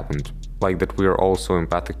that happened. Like that we are all so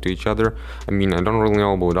empathic to each other. I mean, I don't really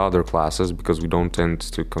know about other classes because we don't tend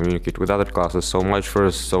to communicate with other classes so much.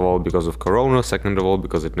 First of all, because of Corona. Second of all,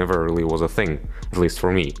 because it never really was a thing, at least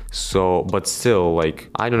for me. So, but still, like,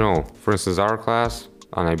 I don't know. For instance, our class,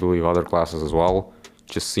 and I believe other classes as well,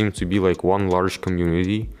 just seem to be like one large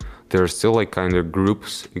community. There are still like kind of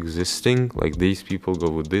groups existing, like these people go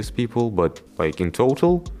with these people, but like in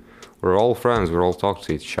total, we're all friends, we're all talk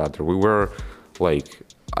to each other. We were like,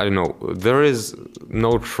 I don't know, there is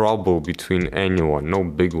no trouble between anyone, no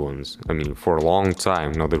big ones. I mean, for a long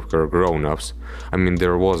time, now that we're grown-ups, I mean,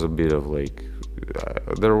 there was a bit of a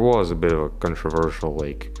controversial,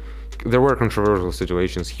 like, there were controversial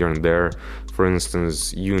situations here and there. For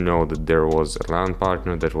instance, you know that there was a land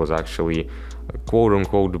partner that was actually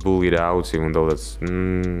quote-unquote bullied out, even though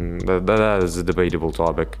that is a debatable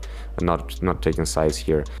topic, not taking sides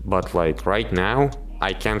here. But like right now,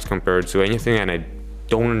 I can't compare it to anything, and I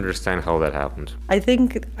don't understand how that happened. I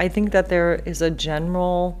think that there is a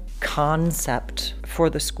general concept for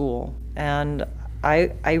the school, and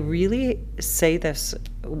I really say this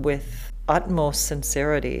with utmost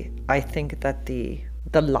sincerity. I think that the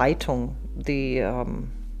Leitung, the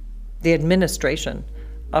administration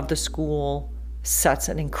of the school sets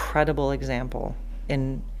an incredible example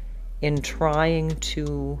in trying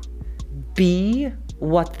to be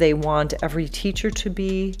what they want every teacher to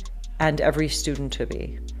be and every student to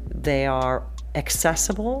be. They are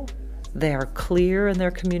accessible, they are clear in their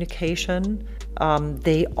communication,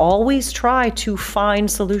 they always try to find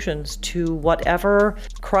solutions to whatever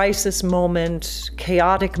crisis moment,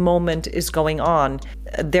 chaotic moment is going on.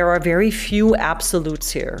 There are very few absolutes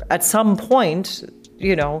here. At some point,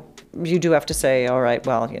 you know, you do have to say, all right,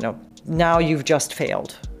 well, you know, now you've just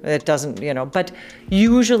failed. It doesn't, you know, but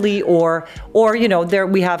usually, or you know,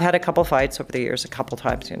 we have had a couple fights over the years, a couple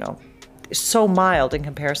times, you know, so mild in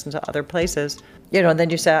comparison to other places, you know, and then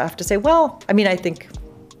you have to say, well, I mean, I think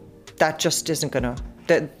that just isn't gonna,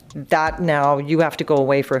 that now you have to go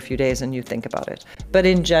away for a few days and you think about it. But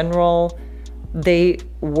in general, they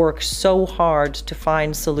work so hard to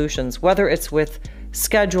find solutions, whether it's with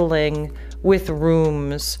scheduling, with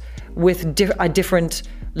rooms, with a different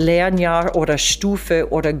Lernjahr oder Stufe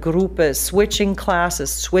oder Gruppe, switching classes,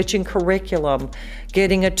 switching curriculum,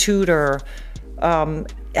 getting a tutor,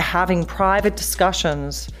 having private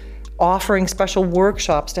discussions, offering special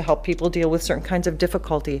workshops to help people deal with certain kinds of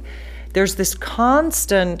difficulty. There's this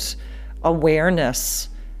constant awareness,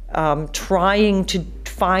 trying to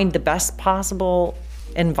find the best possible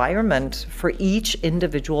environment for each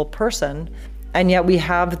individual person. And yet we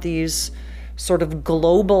have these sort of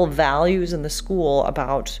global values in the school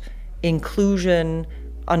about inclusion,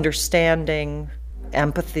 understanding,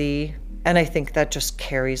 empathy, and I think that just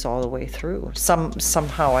carries all the way through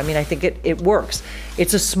somehow. I mean, I think it works.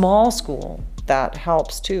 It's a small school that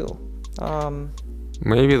helps too.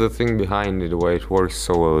 Maybe the thing behind it, the way it works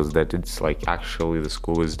so well, is that it's like actually the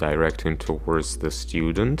school is directing towards the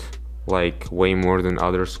student, like way more than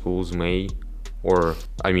other schools may. Or,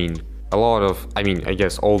 I mean, I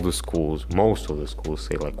guess all the schools, most of the schools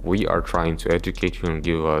say like, we are trying to educate you and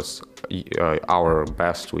give us our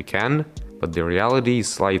best we can. But the reality is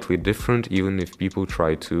slightly different. Even if people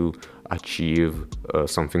try to achieve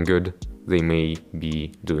something good, they may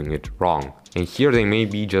be doing it wrong. And here they may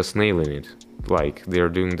be just nailing it. Like they're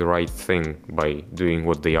doing the right thing by doing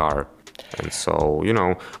what they are. And so, you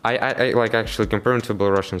know, I like actually comparing to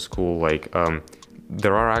Belarusian school, like,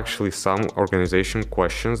 there are actually some organization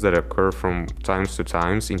questions that occur from times to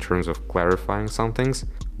times in terms of clarifying some things.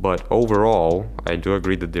 But overall, I do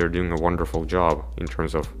agree that they're doing a wonderful job in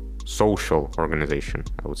terms of social organization,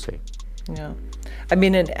 I would say. Yeah. I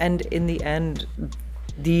mean, and in the end,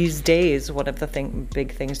 these days, one of the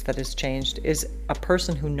big things that has changed is a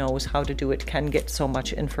person who knows how to do it can get so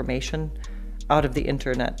much information out of the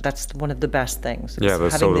internet. That's one of the best things. Yeah,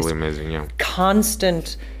 that's totally amazing, yeah.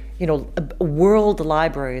 Constant, you know, world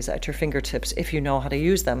libraries at your fingertips if you know how to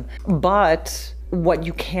use them. But what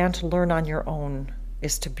you can't learn on your own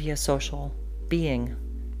is to be a social being.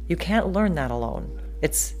 You can't learn that alone.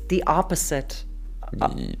 It's the opposite.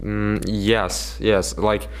 Yes.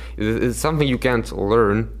 Like, it's something you can't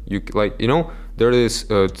learn. There is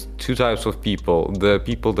two types of people. The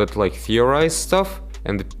people that like theorize stuff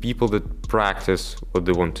and the people that practice what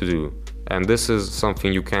they want to do. And this is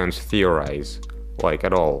something you can't theorize, like,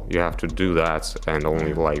 at all. You have to do that, and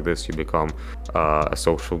only like this you become a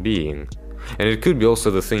social being. And it could be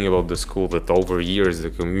also the thing about the school that over years the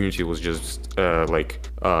community was just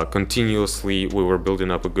continuously, we were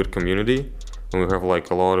building up a good community, and we have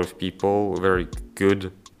like a lot of people, very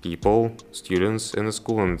good people, students in the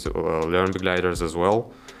school, and Lernbegleiters as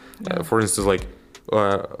well. For instance, like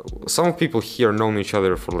some people here known each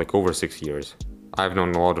other for like over 6 years. I've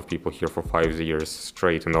known a lot of people here for 5 years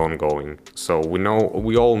straight and ongoing. So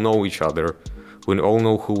we all know each other. We all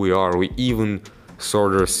know who we are. We even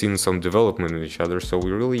sort of seen some development in each other. So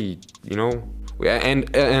we really,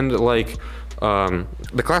 and like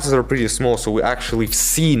the classes are pretty small. So we actually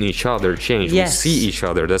seen each other change. Yes. We see each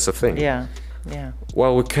other. That's the thing. Yeah. Yeah.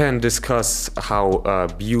 Well, we can discuss how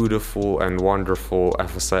beautiful and wonderful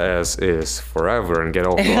FSIS is forever and get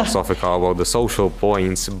all philosophical about the social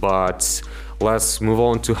points, but let's move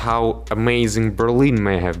on to how amazing Berlin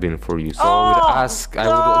may have been for you. So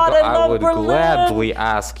I would gladly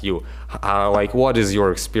ask you, like, what is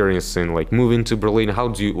your experience in like moving to Berlin?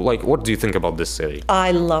 What do you think about this city?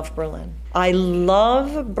 I love Berlin. I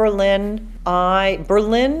love Berlin.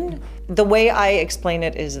 Berlin, the way I explain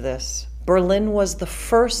it is this. Berlin was the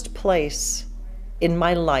first place in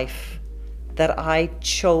my life that I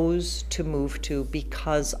chose to move to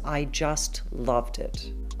because I just loved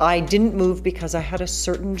it. I didn't move because I had a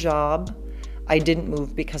certain job. I didn't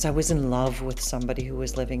move because I was in love with somebody who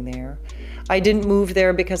was living there. I didn't move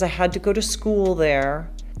there because I had to go to school there.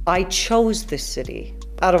 I chose this city.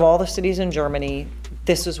 Out of all the cities in Germany,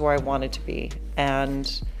 this is where I wanted to be.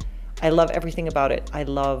 And I love everything about it. I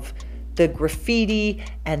love the graffiti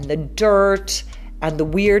and the dirt and the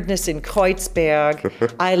weirdness in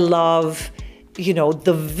Kreuzberg. I love,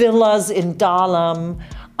 the villas in Dahlem.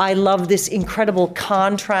 I love this incredible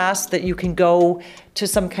contrast that you can go to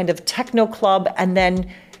some kind of techno club and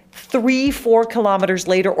then 3-4 kilometers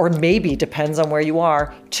later, or maybe depends on where you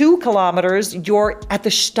are, 2 kilometers, you're at the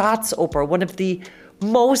Staatsoper, one of the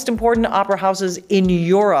most important opera houses in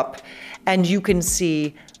Europe. And you can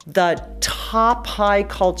see the top high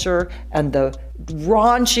culture and the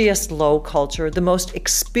raunchiest low culture, the most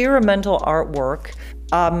experimental artwork.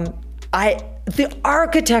 The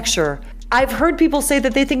architecture. I've heard people say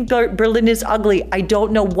that they think Berlin is ugly. I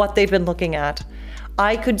don't know what they've been looking at.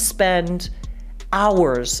 I could spend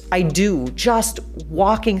hours, I do, just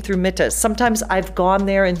walking through Mitte. Sometimes I've gone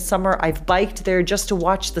there in summer, I've biked there just to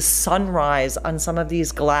watch the sunrise on some of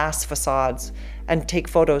these glass facades and take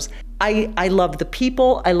photos. I love the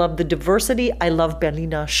people, I love the diversity, I love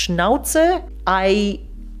Berliner Schnauze.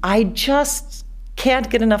 I just can't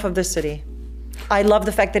get enough of this city. I love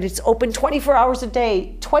the fact that it's open 24 hours a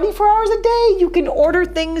day. 24 hours a day, you can order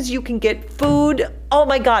things, you can get food. Oh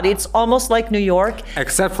my God, it's almost like New York.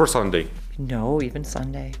 Except for Sunday. No, even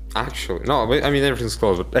Sunday. Actually, no, I mean, everything's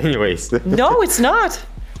closed, but anyways. No, it's not.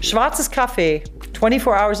 Schwarzes Café,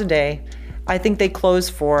 24 hours a day. I think they close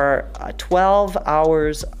for 12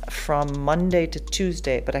 hours from Monday to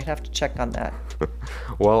Tuesday, but I'd have to check on that.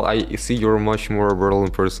 Well, I see you're a much more Berlin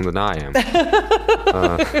person than I am.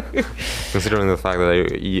 Considering the fact that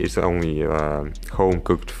I eat only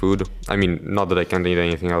home-cooked food. I mean, not that I can't eat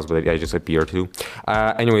anything else, but I just appear to.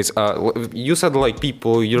 Anyways, you said, like,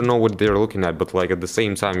 people, you don't know what they're looking at, but, like, at the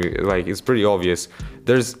same time, like, it's pretty obvious.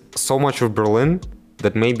 There's so much of Berlin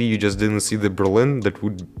that maybe you just didn't see the Berlin that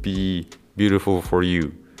would be beautiful for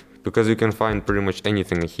you. Because you can find pretty much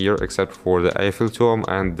anything here except for the Eiffelturm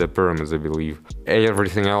and the pyramids, I believe.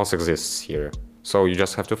 Everything else exists here. So you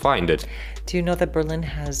just have to find it. Do you know that Berlin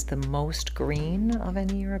has the most green of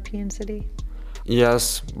any European city?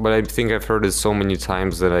 Yes, but I think I've heard it so many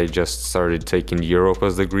times that I just started taking Europe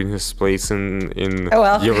as the greenest place in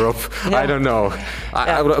Europe. Yeah. I don't know.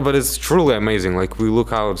 But it's truly amazing. Like, we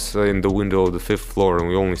look out in the window of the 5th floor and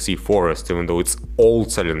we only see forest, even though it's all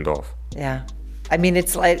Zellendorf. Yeah. I mean,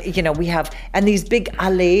 it's like, we have, and these big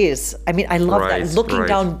allees. I mean, I love that. Looking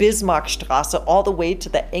down Bismarckstraße all the way to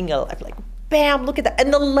the Engel. I'm like, bam, look at that.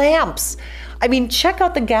 And the lamps. I mean, check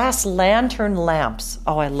out the gas lantern lamps.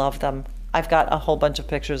 Oh, I love them. I've got a whole bunch of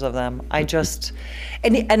pictures of them. I just,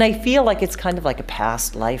 and I feel like it's kind of like a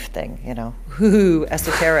past life thing,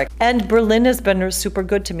 esoteric. And Berlin has been super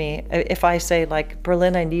good to me. If I say, like,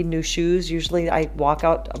 Berlin, I need new shoes, usually I walk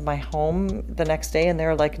out of my home the next day and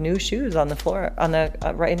there are like new shoes on the floor, on the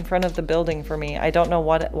right in front of the building for me. I don't know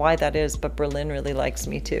why that is, but Berlin really likes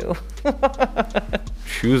me too.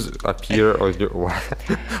 Shoes appear on your,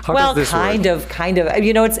 how well, does this kind work?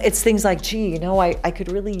 of. It's things like, I could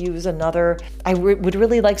really use another. I would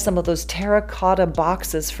really like some of those terracotta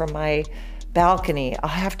boxes from my balcony. I'll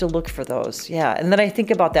have to look for those. Yeah. And then I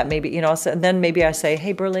think about that maybe, and then maybe I say,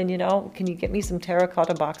 hey, Berlin, can you get me some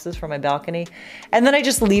terracotta boxes for my balcony? And then I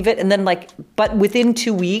just leave it. And then but within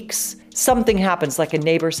 2 weeks, something happens. Like a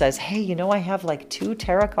neighbor says, hey, I have like 2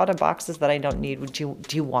 terracotta boxes that I don't need. Do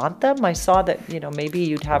you want them? I saw that, maybe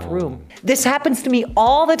you'd have room. This happens to me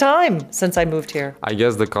all the time since I moved here. I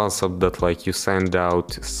guess the concept that like you send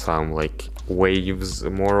out some like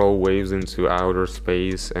moral waves into outer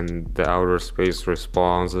space, and the outer space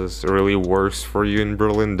responses really works for you in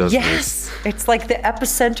Berlin, doesn't it? Yes, it's like the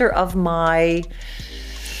epicenter of my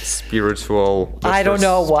spiritual. I don't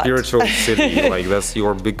know what. Spiritual city, like that's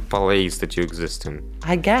your big palace that you exist in.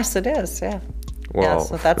 I guess it is, yeah. Well, yeah,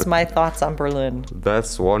 so that's my thoughts on Berlin.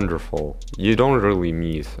 That's wonderful. You don't really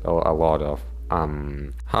meet a lot of,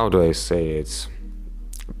 how do I say it?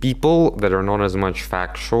 People that are not as much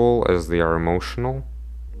factual as they are emotional.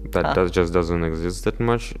 That just doesn't exist that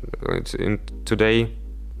much in today.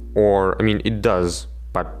 Or, I mean, it does,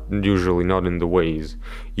 but usually not in the ways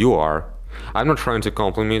you are. I'm not trying to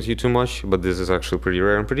compliment you too much, but this is actually pretty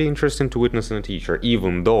rare and pretty interesting to witness in a teacher,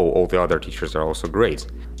 even though all the other teachers are also great.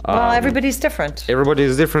 Well, everybody's different. Everybody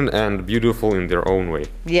is different and beautiful in their own way.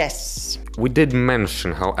 Yes. We did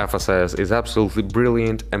mention how FSIS is absolutely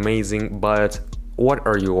brilliant, amazing, but what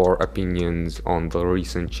are your opinions on the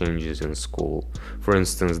recent changes in school? For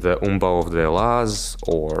instance, the Umbau of the laws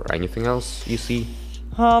or anything else you see?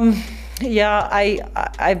 Yeah,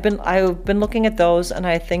 I've been looking at those, and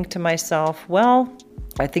I think to myself, well,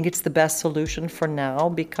 I think it's the best solution for now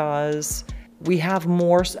because we have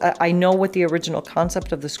more. I know what the original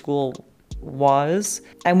concept of the school was,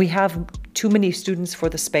 and we have too many students for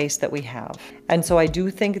the space that we have. And so I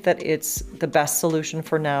do think that it's the best solution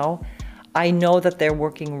for now. I know that they're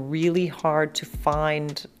working really hard to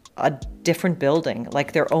find a different building,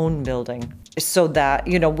 like their own building, so that,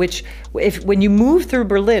 when you move through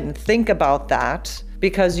Berlin, think about that,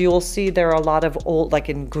 because you'll see there are a lot of old, like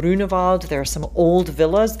in Grunewald, there are some old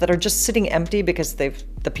villas that are just sitting empty because the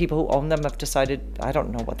people who own them have decided, I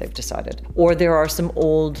don't know what they've decided. Or there are some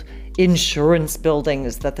old insurance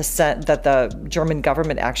buildings that the German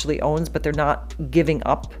government actually owns, but they're not giving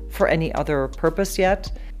up for any other purpose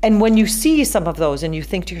yet. And when you see some of those and you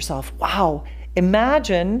think to yourself, wow,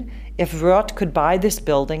 imagine if Roth could buy this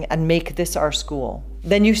building and make this our school,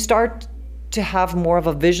 then you start to have more of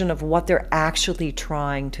a vision of what they're actually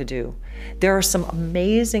trying to do. There are some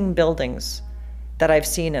amazing buildings that I've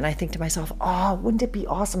seen, and I think to myself, oh, wouldn't it be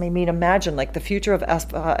awesome? I mean, imagine like the future of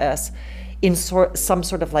FS in some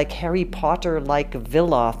sort of like Harry Potter-like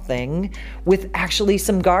villa thing with actually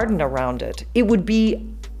some garden around it. It would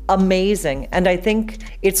be amazing. And I think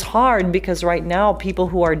it's hard because right now people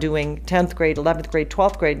who are doing 10th grade, 11th grade,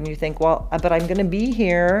 12th grade, and you think, well, but I'm going to be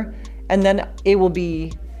here and then it will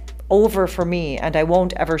be over for me and I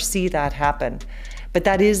won't ever see that happen. But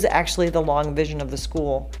that is actually the long vision of the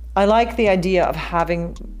school. I like the idea of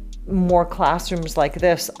having more classrooms like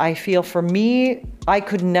this. I feel for me, I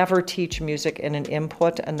could never teach music in an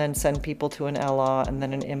input and then send people to an LA and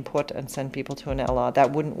then an input and send people to an LA.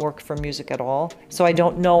 That wouldn't work for music at all. So I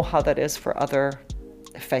don't know how that is for other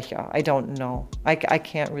Fächer. I don't know. I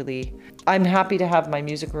can't really. I'm happy to have my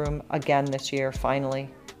music room again this year, finally,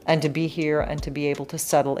 and to be here and to be able to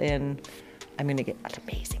settle in. I'm going to get an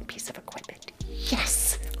amazing piece of equipment.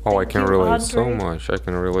 Yes! Oh, I can relate so much. I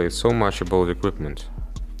can relate so much about equipment.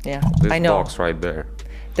 Yeah, this I know. Box right there.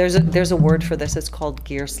 There's a word for this. It's called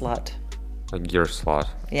gear slot. A gear slot.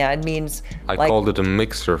 Yeah, it means. I called it a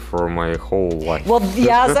mixer for my whole life. Well,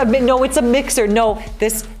 yes, no, it's a mixer. No,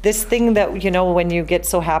 this thing that when you get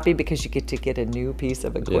so happy because you get to get a new piece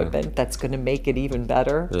of equipment that's going to make it even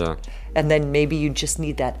better. Yeah. And then maybe you just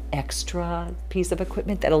need that extra piece of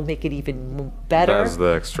equipment that'll make it even better. That's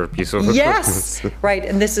the extra piece of equipment. Yes, right.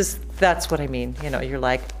 And that's what I mean. You're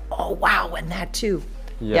like, oh wow, and that too.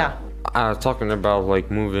 Yeah. Talking about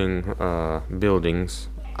like moving buildings,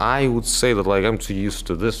 I would say that like I'm too used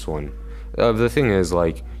to this one. The thing is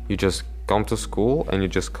like you just come to school and you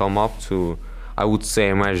just come up to, I would say,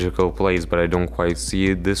 a magical place, but I don't quite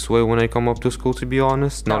see it this way when I come up to school, to be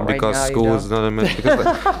honest. Not right because now, school is not a magical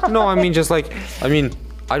place. No, I mean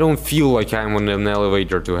I don't feel like I'm on an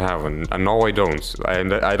elevator to heaven. No, I don't.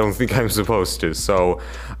 And I don't think I'm supposed to. So,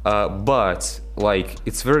 but like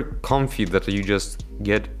it's very comfy that you just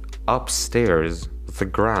get upstairs. The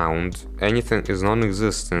ground, anything is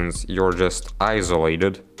non-existent. You're just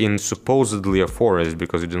isolated in supposedly a forest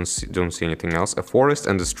because you don't see anything else. A forest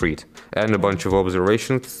and a street and a bunch of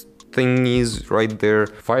observation thingies right there,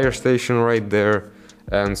 fire station right there,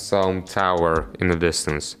 and some tower in the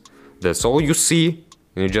distance. That's all you see,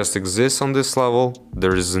 and you just exist on this level,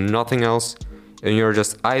 there is nothing else, and you're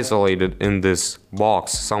just isolated in this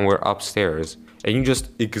box somewhere upstairs, and you just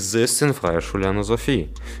exist in freie Schule an der Sophie.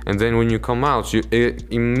 And then when you come out, you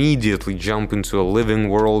immediately jump into a living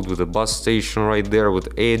world with a bus station right there with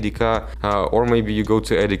Edeka, or maybe you go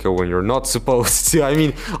to Edeka when you're not supposed to. I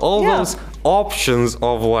mean, all those options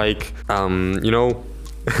of like,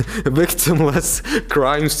 victimless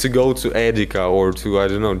crimes to go to Edeka or to, I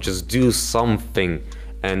don't know, just do something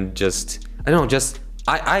and just,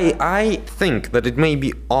 I think that it may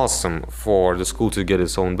be awesome for the school to get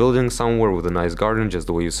its own building somewhere with a nice garden, just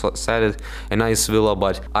the way you said it, a nice villa,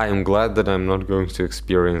 but I am glad that I'm not going to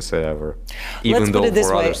experience it ever. Let's put it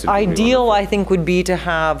this way. Ideal, I think, would be to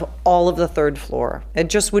have all of the third floor. It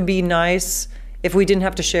just would be nice if we didn't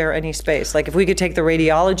have to share any space. Like if we could take the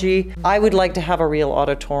radiology, I would like to have a real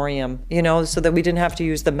auditorium, so that we didn't have to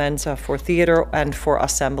use the Mensa for theater and for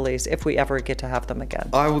assemblies if we ever get to have them again.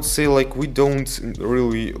 I would say like we don't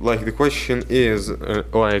really, like the question is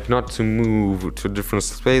like not to move to a different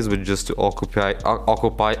space, but just to occupy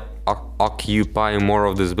more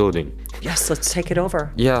of this building. Yes, let's take it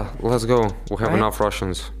over. Yeah, let's go. We have enough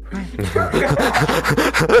Russians.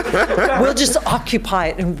 We'll just occupy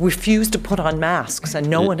it and refuse to put on masks, and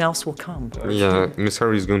no one else will come. Yeah, Miss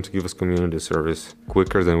Harry is going to give us community service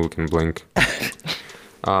quicker than we can blink.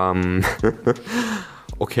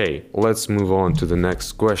 Okay, let's move on to the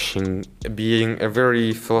next question, being a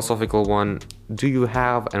very philosophical one. Do you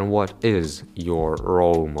have, and what is your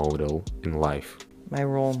role model in life? My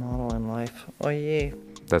role model in life? Oh yeah.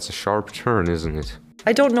 That's a sharp turn, isn't it?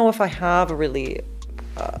 I don't know if I have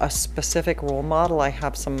a specific role model. I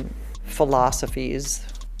have some philosophies,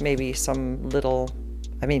 maybe some little,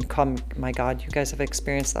 my God, you guys have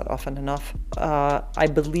experienced that often enough. I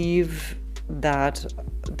believe that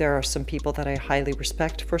there are some people that I highly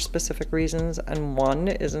respect for specific reasons, and one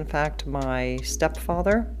is in fact my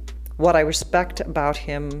stepfather. What I respect about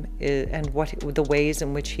him and the ways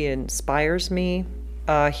in which he inspires me.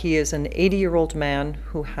 He is an 80-year-old man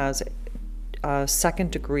who has a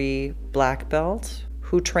second-degree black belt,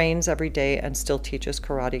 who trains every day and still teaches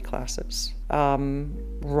karate classes,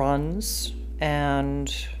 runs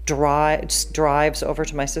and drives over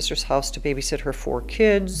to my sister's house to babysit her 4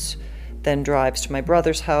 kids, then drives to my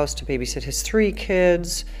brother's house to babysit his 3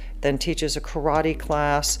 kids, then teaches a karate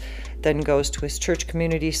class, then goes to his church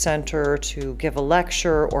community center to give a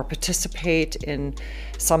lecture or participate in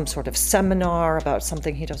some sort of seminar about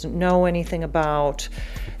something he doesn't know anything about.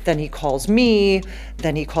 Then he calls me,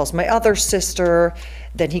 then he calls my other sister,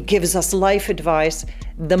 then he gives us life advice.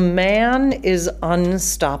 The man is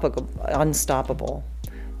unstoppable.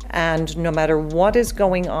 And no matter what is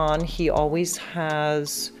going on, he always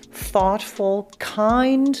has thoughtful,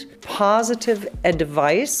 kind, positive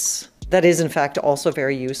advice that is in fact also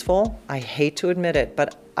very useful. I hate to admit it,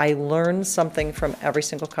 but I learn something from every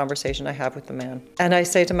single conversation I have with the man. And I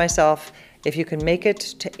say to myself, if you can make it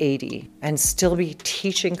to 80 and still be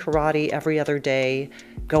teaching karate every other day,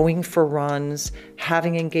 going for runs,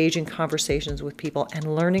 having engaging conversations with people,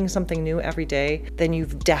 and learning something new every day, then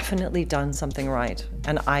you've definitely done something right.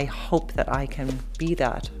 And I hope that I can be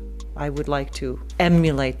that. I would like to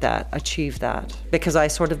emulate that, achieve that, because I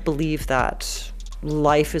sort of believe that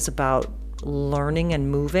life is about learning and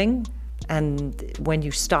moving. And when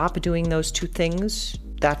you stop doing those 2 things,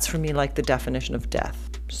 that's for me like the definition of death.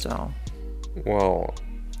 So. Well,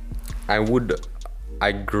 I would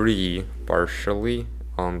agree partially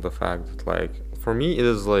on the fact that, like, for me it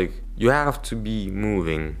is like you have to be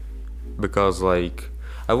moving, because like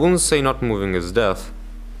I wouldn't say not moving is death,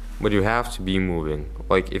 but you have to be moving.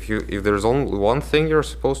 Like if there's only one thing you're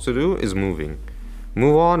supposed to do is moving.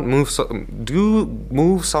 Move on, move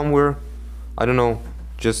somewhere. I don't know.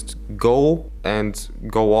 Just go and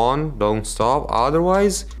go on, don't stop.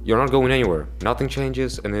 Otherwise, you're not going anywhere. Nothing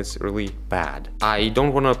changes and it's really bad. I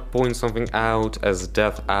don't want to point something out as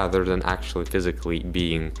death other than actually physically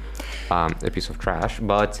being a piece of trash,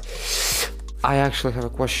 but I actually have a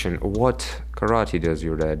question. What karate does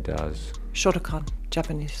your dad does? Shotokan,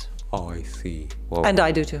 Japanese. Oh, I see. Well, and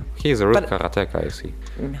I do too. He's a real karateka, I see.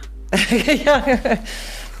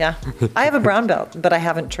 Yeah. I have a brown belt, but I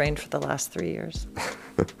haven't trained for the last 3 years.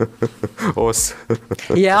 Awesome.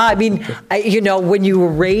 Yeah, I mean, when you were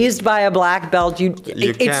raised by a black belt,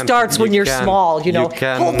 it starts when you're small.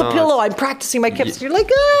 Hold the pillow. I'm practicing my kicks. You're like,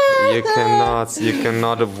 ah. You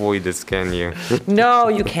cannot avoid this, can you? No,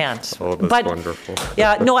 you can't. Oh, that's wonderful.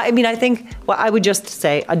 Yeah, no, I mean, I think, I would just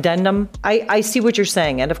say, addendum. I see what you're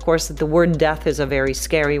saying, and of course, the word death is a very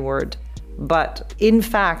scary word. But in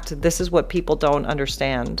fact, this is what people don't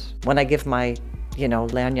understand when I give my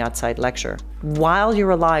lanyard-side lecture. While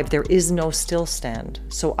you're alive, there is no still stand.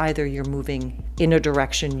 So either you're moving in a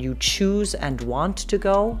direction you choose and want to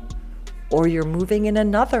go, or you're moving in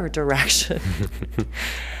another direction.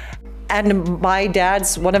 And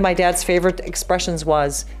one of my dad's favorite expressions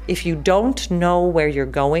was, if you don't know where you're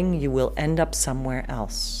going, you will end up somewhere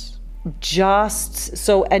else. Just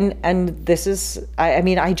so, and this is,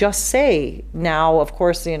 I just say now, of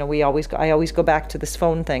course, I always go back to this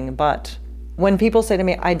phone thing, but when people say to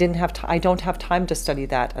me, I don't have time to study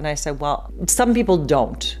that. And I say, well, some people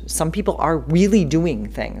don't. Some people are really doing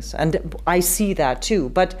things. And I see that too.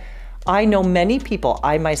 But I know many people,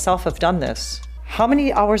 I myself have done this. How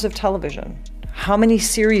many hours of television? How many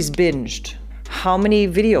series binged? How many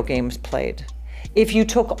video games played? If I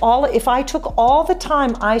took all the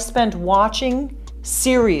time I spent watching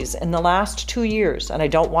series in the last 2 years, and I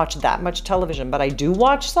don't watch that much television, but I do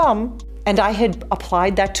watch some, and I had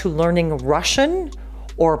applied that to learning Russian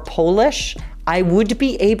or Polish, I would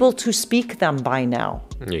be able to speak them by now.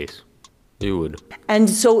 Yes, you would. And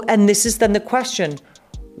this is then the question,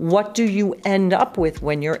 what do you end up with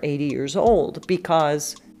when you're 80 years old?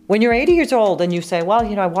 Because when you're 80 years old and you say, well,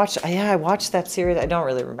 I watched that series. I don't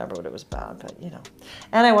really remember what it was about, but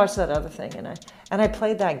and I watched that other thing and I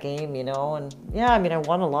played that game, and I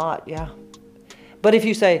won a lot, yeah. But if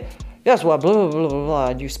you say, yes, well, blah, blah, blah, blah, blah,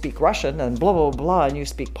 and you speak Russian and blah, blah, blah, blah, and you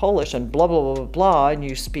speak Polish and blah, blah, blah, blah, blah, and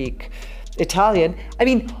you speak Italian,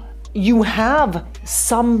 you have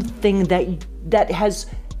something that has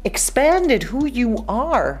expanded who you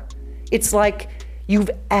are. It's like you've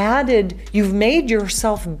made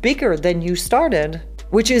yourself bigger than you started,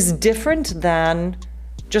 which is different than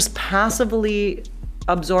just passively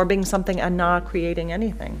absorbing something and not creating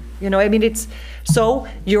anything. So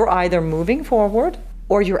you're either moving forward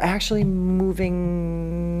or you're actually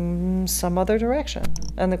moving some other direction.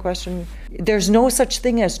 And the question, there's no such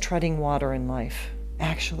thing as treading water in life,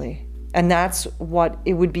 actually. And that's what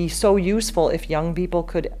it would be so useful if young people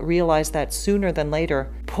could realize that sooner than later.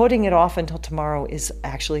 Putting it off until tomorrow is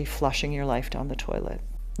actually flushing your life down the toilet.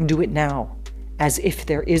 Do it now, as if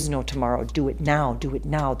there is no tomorrow. Do it now, do it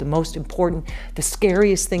now. The most important, the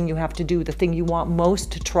scariest thing you have to do, the thing you want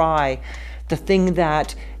most to try, the thing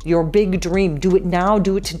that your big dream, do it now,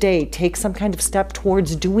 do it today. Take some kind of step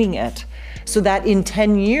towards doing it. So that in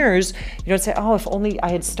 10 years, you don't say, oh, if only I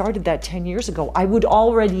had started that 10 years ago, I would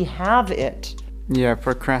already have it. Yeah,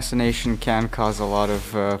 procrastination can cause a lot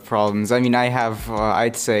of problems. I used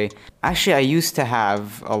to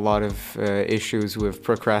have a lot of issues with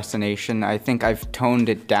procrastination. I think I've toned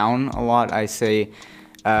it down a lot. I say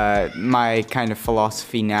my kind of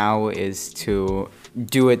philosophy now is to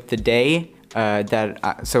do it the day.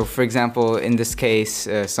 So for example, in this case,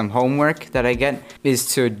 some homework that I get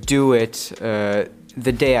is to do it the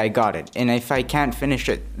day I got it. And if I can't finish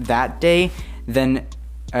it that day, then,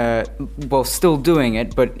 still doing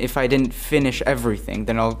it, but if I didn't finish everything,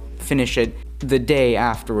 then I'll finish it the day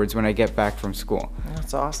afterwards when I get back from school.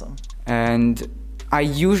 That's awesome. And I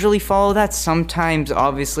usually follow that. Sometimes,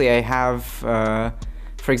 obviously, I have...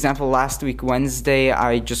 For example, last week, Wednesday,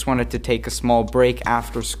 I just wanted to take a small break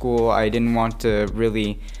after school. I didn't want to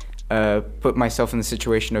really put myself in the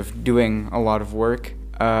situation of doing a lot of work.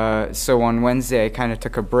 So on Wednesday, I kind of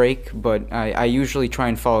took a break, but I usually try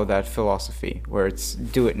and follow that philosophy where it's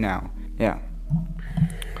do it now. Yeah.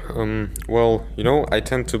 I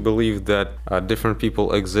tend to believe that different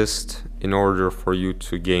people exist in order for you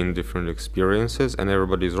to gain different experiences, and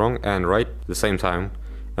everybody's wrong and right at the same time.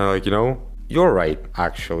 You're right,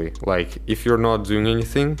 actually. If you're not doing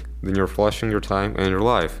anything, then you're flushing your time and your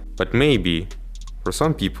life. But maybe, for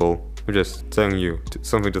some people, I'm just telling you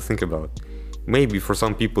something to think about. Maybe for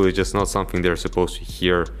some people, it's just not something they're supposed to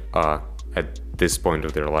hear at this point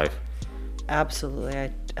of their life. Absolutely,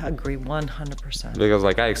 I agree 100%. Because,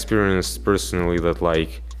 I experienced personally that,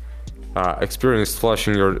 experienced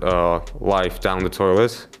flushing your life down the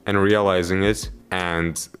toilet and realizing it,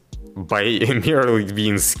 and by merely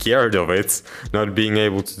being scared of it, not being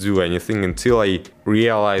able to do anything until I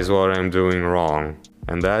realize what I'm doing wrong.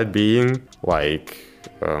 And that being,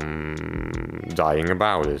 dying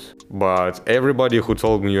about it. But everybody who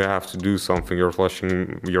told me you have to do something, you're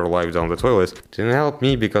flushing your life down the toilet, didn't help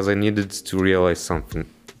me because I needed to realize something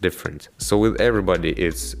different. So with everybody,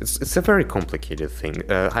 it's a very complicated thing.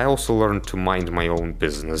 I also learned to mind my own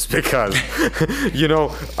business because,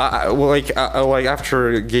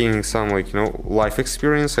 after gaining some life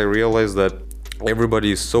experience, I realized that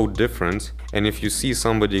everybody is so different, and if you see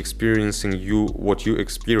somebody experiencing what you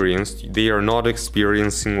experienced, they are not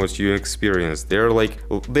experiencing what you experienced. They're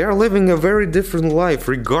living a very different life,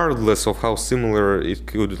 regardless of how similar it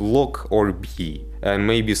could look or be. And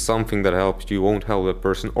maybe something that helped you won't help that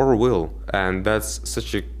person, or will. And that's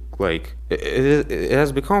such a it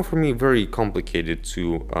has become for me very complicated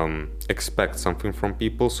to expect something from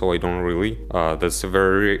people, so I don't really. That's a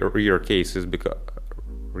very rare cases because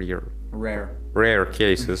rare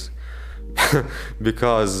cases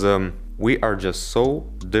because we are just so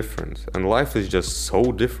different, and life is just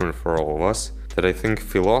so different for all of us, that I think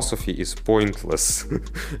philosophy is pointless.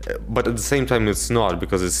 But at the same time it's not,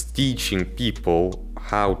 because it's teaching people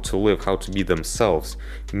how to live, how to be themselves.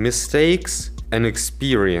 Mistakes and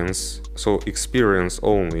experience, so experience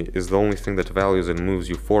only, is the only thing that values and moves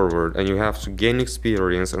you forward, and you have to gain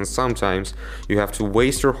experience, and sometimes you have to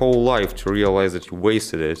waste your whole life to realize that you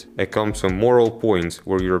wasted it and come to a moral point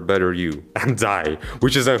where you're a better you and die,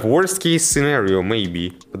 which is a worst case scenario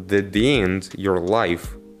maybe, but at the end your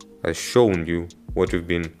life has shown you what you've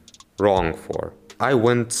been wrong for. I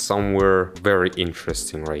went somewhere very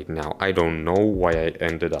interesting right now. I don't know why I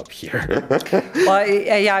ended up here. Well,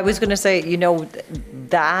 yeah, I was going to say,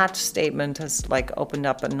 that statement has opened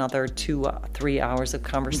up another 2-3 hours of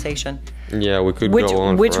conversation. Yeah, we could go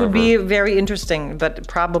on which forever. would be very interesting, but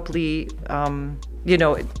probably,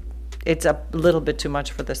 it's a little bit too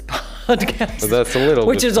much for this podcast. That's a little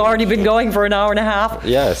which bit has too already been going for an hour and a half.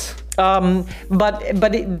 Yes.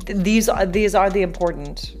 These are the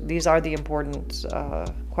important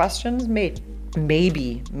questions.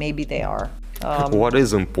 Maybe they are. What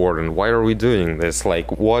is important? Why are we doing this?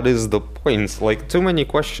 What is the point? Too many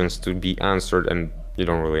questions to be answered, and you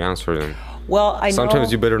don't really answer them. Well, I know. Sometimes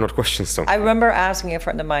you better not question something. I remember asking a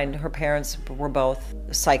friend of mine. Her parents were both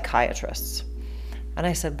psychiatrists, and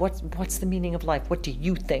I said, "What's the meaning of life? What do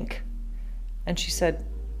you think?" And she said,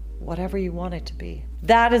 "Whatever you want it to be."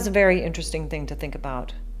 That is a very interesting thing to think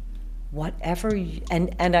about.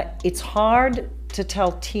 It's hard to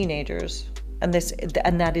tell teenagers, and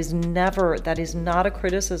that is not a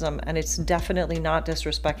criticism, and it's definitely not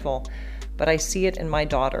disrespectful, but I see it in my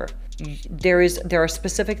daughter. There are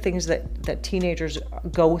specific things that teenagers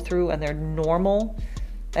go through, and they're normal,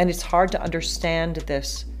 and it's hard to understand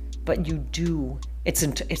this, but you do.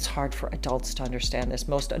 It's hard for adults to understand this.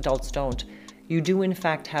 Most adults don't. You do, in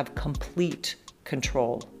fact, have complete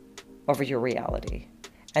control over your reality.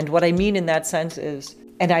 And what I mean in that sense is,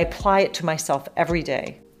 and I apply it to myself every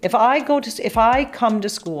day. If I come to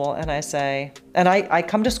school and I say, and I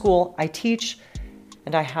come to school, I teach,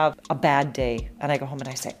 and I have a bad day, and I go home and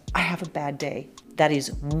I say, I have a bad day. That is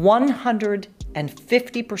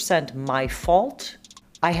 150% my fault.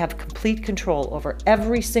 I have complete control over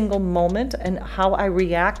every single moment and how I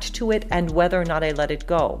react to it and whether or not I let it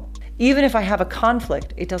go. Even if I have a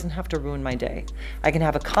conflict, it doesn't have to ruin my day. I can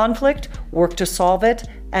have a conflict, work to solve it,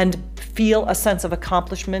 and feel a sense of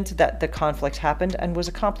accomplishment that the conflict happened and was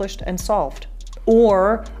accomplished and solved.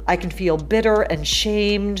 Or I can feel bitter and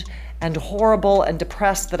shamed and horrible and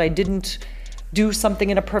depressed that I didn't do something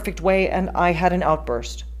in a perfect way and I had an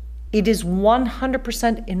outburst. It is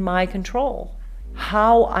 100% in my control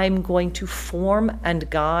how I'm going to form and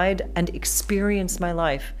guide and experience my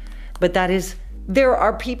life. But there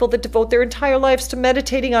are people that devote their entire lives to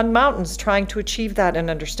meditating on mountains, trying to achieve that and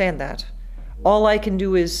understand that. All I can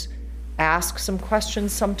do is ask some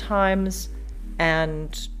questions sometimes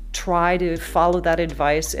and try to follow that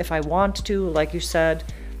advice if I want to, like you said,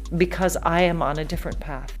 because I am on a different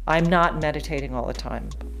path. I'm not meditating all the time.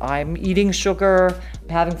 I'm eating sugar, I'm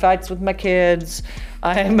having fights with my kids,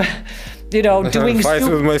 I'm doing fights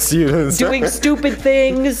with my students. doing stupid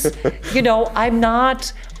things. I'm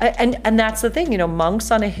not, and that's the thing, monks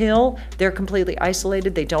on a hill, they're completely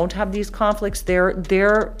isolated. They don't have these conflicts.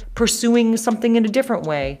 They're pursuing something in a different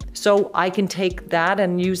way. So I can take that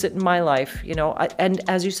and use it in my life, and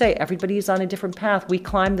as you say, everybody is on a different path. We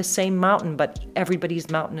climb the same mountain, but everybody's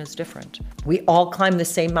mountain is different. We all climb the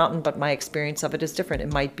same mountain, but my experience of it is different.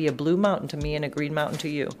 It might be a blue mountain to me and a green mountain to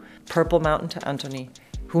you, purple mountain to Anthony.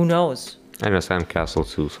 Who knows? And a sandcastle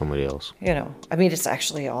to somebody else. It's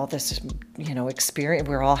actually all this, experience.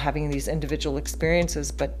 We're all having these individual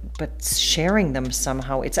experiences, but sharing them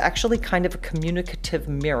somehow. It's actually kind of a communicative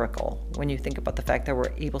miracle when you think about the fact that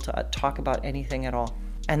we're able to talk about anything at all.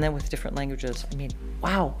 And then with different languages.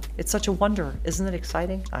 Wow, it's such a wonder. Isn't it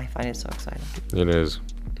exciting? I find it so exciting. It is.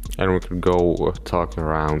 And we could go talking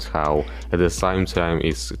around how at the same time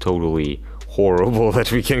it's totally horrible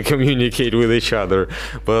that we can communicate with each other.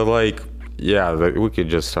 But Yeah, we could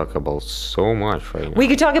just talk about so much right now. We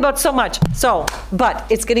could talk about so much. So, but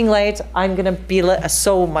it's getting late. I'm gonna be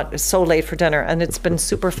so late for dinner, and it's been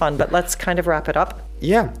super fun. But let's kind of wrap it up.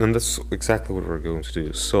 Yeah, and that's exactly what we're going to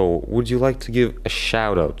do. So, would you like to give a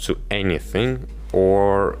shout out to anything,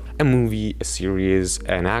 or a movie, a series,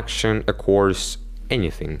 an action, a course,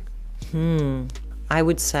 anything? I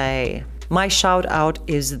would say my shout out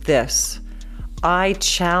is this. I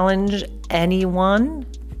challenge anyone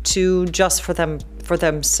to just for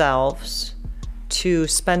themselves to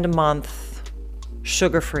spend a month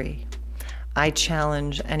sugar-free. I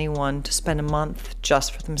challenge anyone to spend a month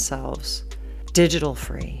just for themselves,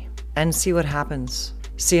 digital-free, and see what happens.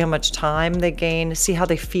 See how much time they gain, see how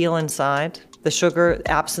they feel inside. The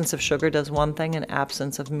absence of sugar does one thing, and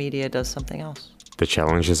absence of media does something else. The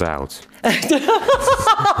challenge is out.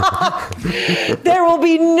 There won't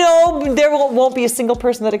be a single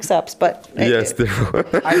person that accepts, but Yes, there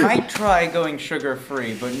I might try going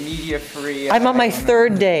sugar-free, but media-free... I'm on my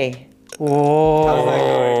third day.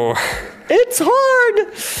 Oh. It's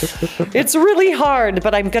hard. It's really hard,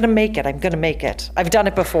 but I'm gonna make it. I've done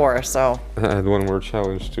it before, so. Add one more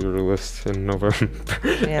challenge to your list in November.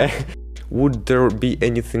 Yeah. Would there be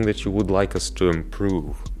anything that you would like us to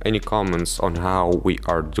improve? Any comments on how we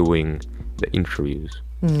are doing the interviews?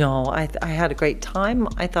 No, I had a great time.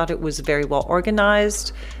 I thought it was very well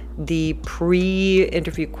organized. The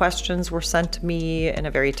pre-interview questions were sent to me in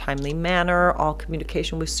a very timely manner. All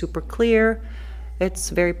communication was super clear.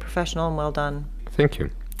 It's very professional and well done. Thank you.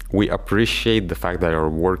 We appreciate the fact that our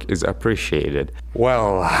work is appreciated.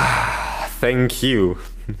 Well, thank you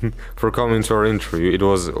for coming to our interview. It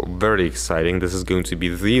was very exciting. This is going to be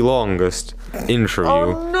the longest interview.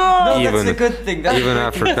 Oh no! No, Even- that's a good thing. That's even a good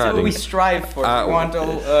after thing. That's what we cutting. strive for. We want a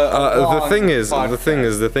The long thing is,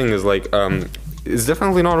 podcast. it's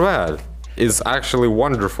definitely not bad. It's actually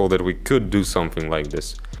wonderful that we could do something like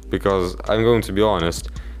this. Because I'm going to be honest,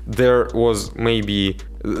 there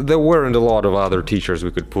weren't a lot of other teachers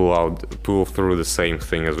we could pull through the same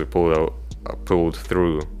thing as we pulled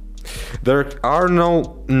through. There are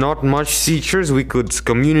not much teachers we could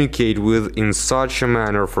communicate with in such a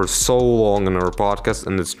manner for so long on our podcast,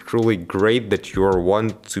 and it's truly great that you are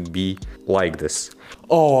one to be like this.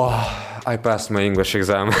 Oh, I passed my English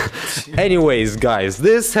exam. Anyways, guys,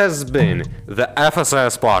 this has been the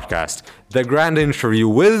FSS podcast, the grand interview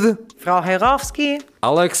with Frau Heyrowsky.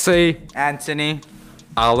 Alexei, Anthony.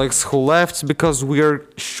 Alex, who left because we are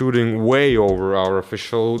shooting way over our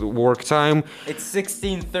official work time. It's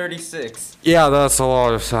 16:36. Yeah, that's a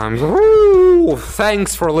lot of times. Woo!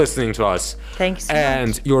 Thanks for listening to us. Thanks so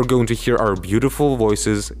And you're going to hear our beautiful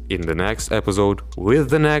voices in the next episode with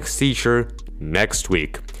the next teacher next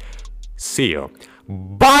week. See you.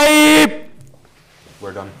 Bye!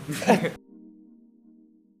 We're done.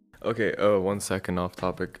 Okay, 1 second off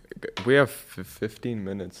topic. We have 15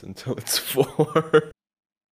 minutes until it's 4.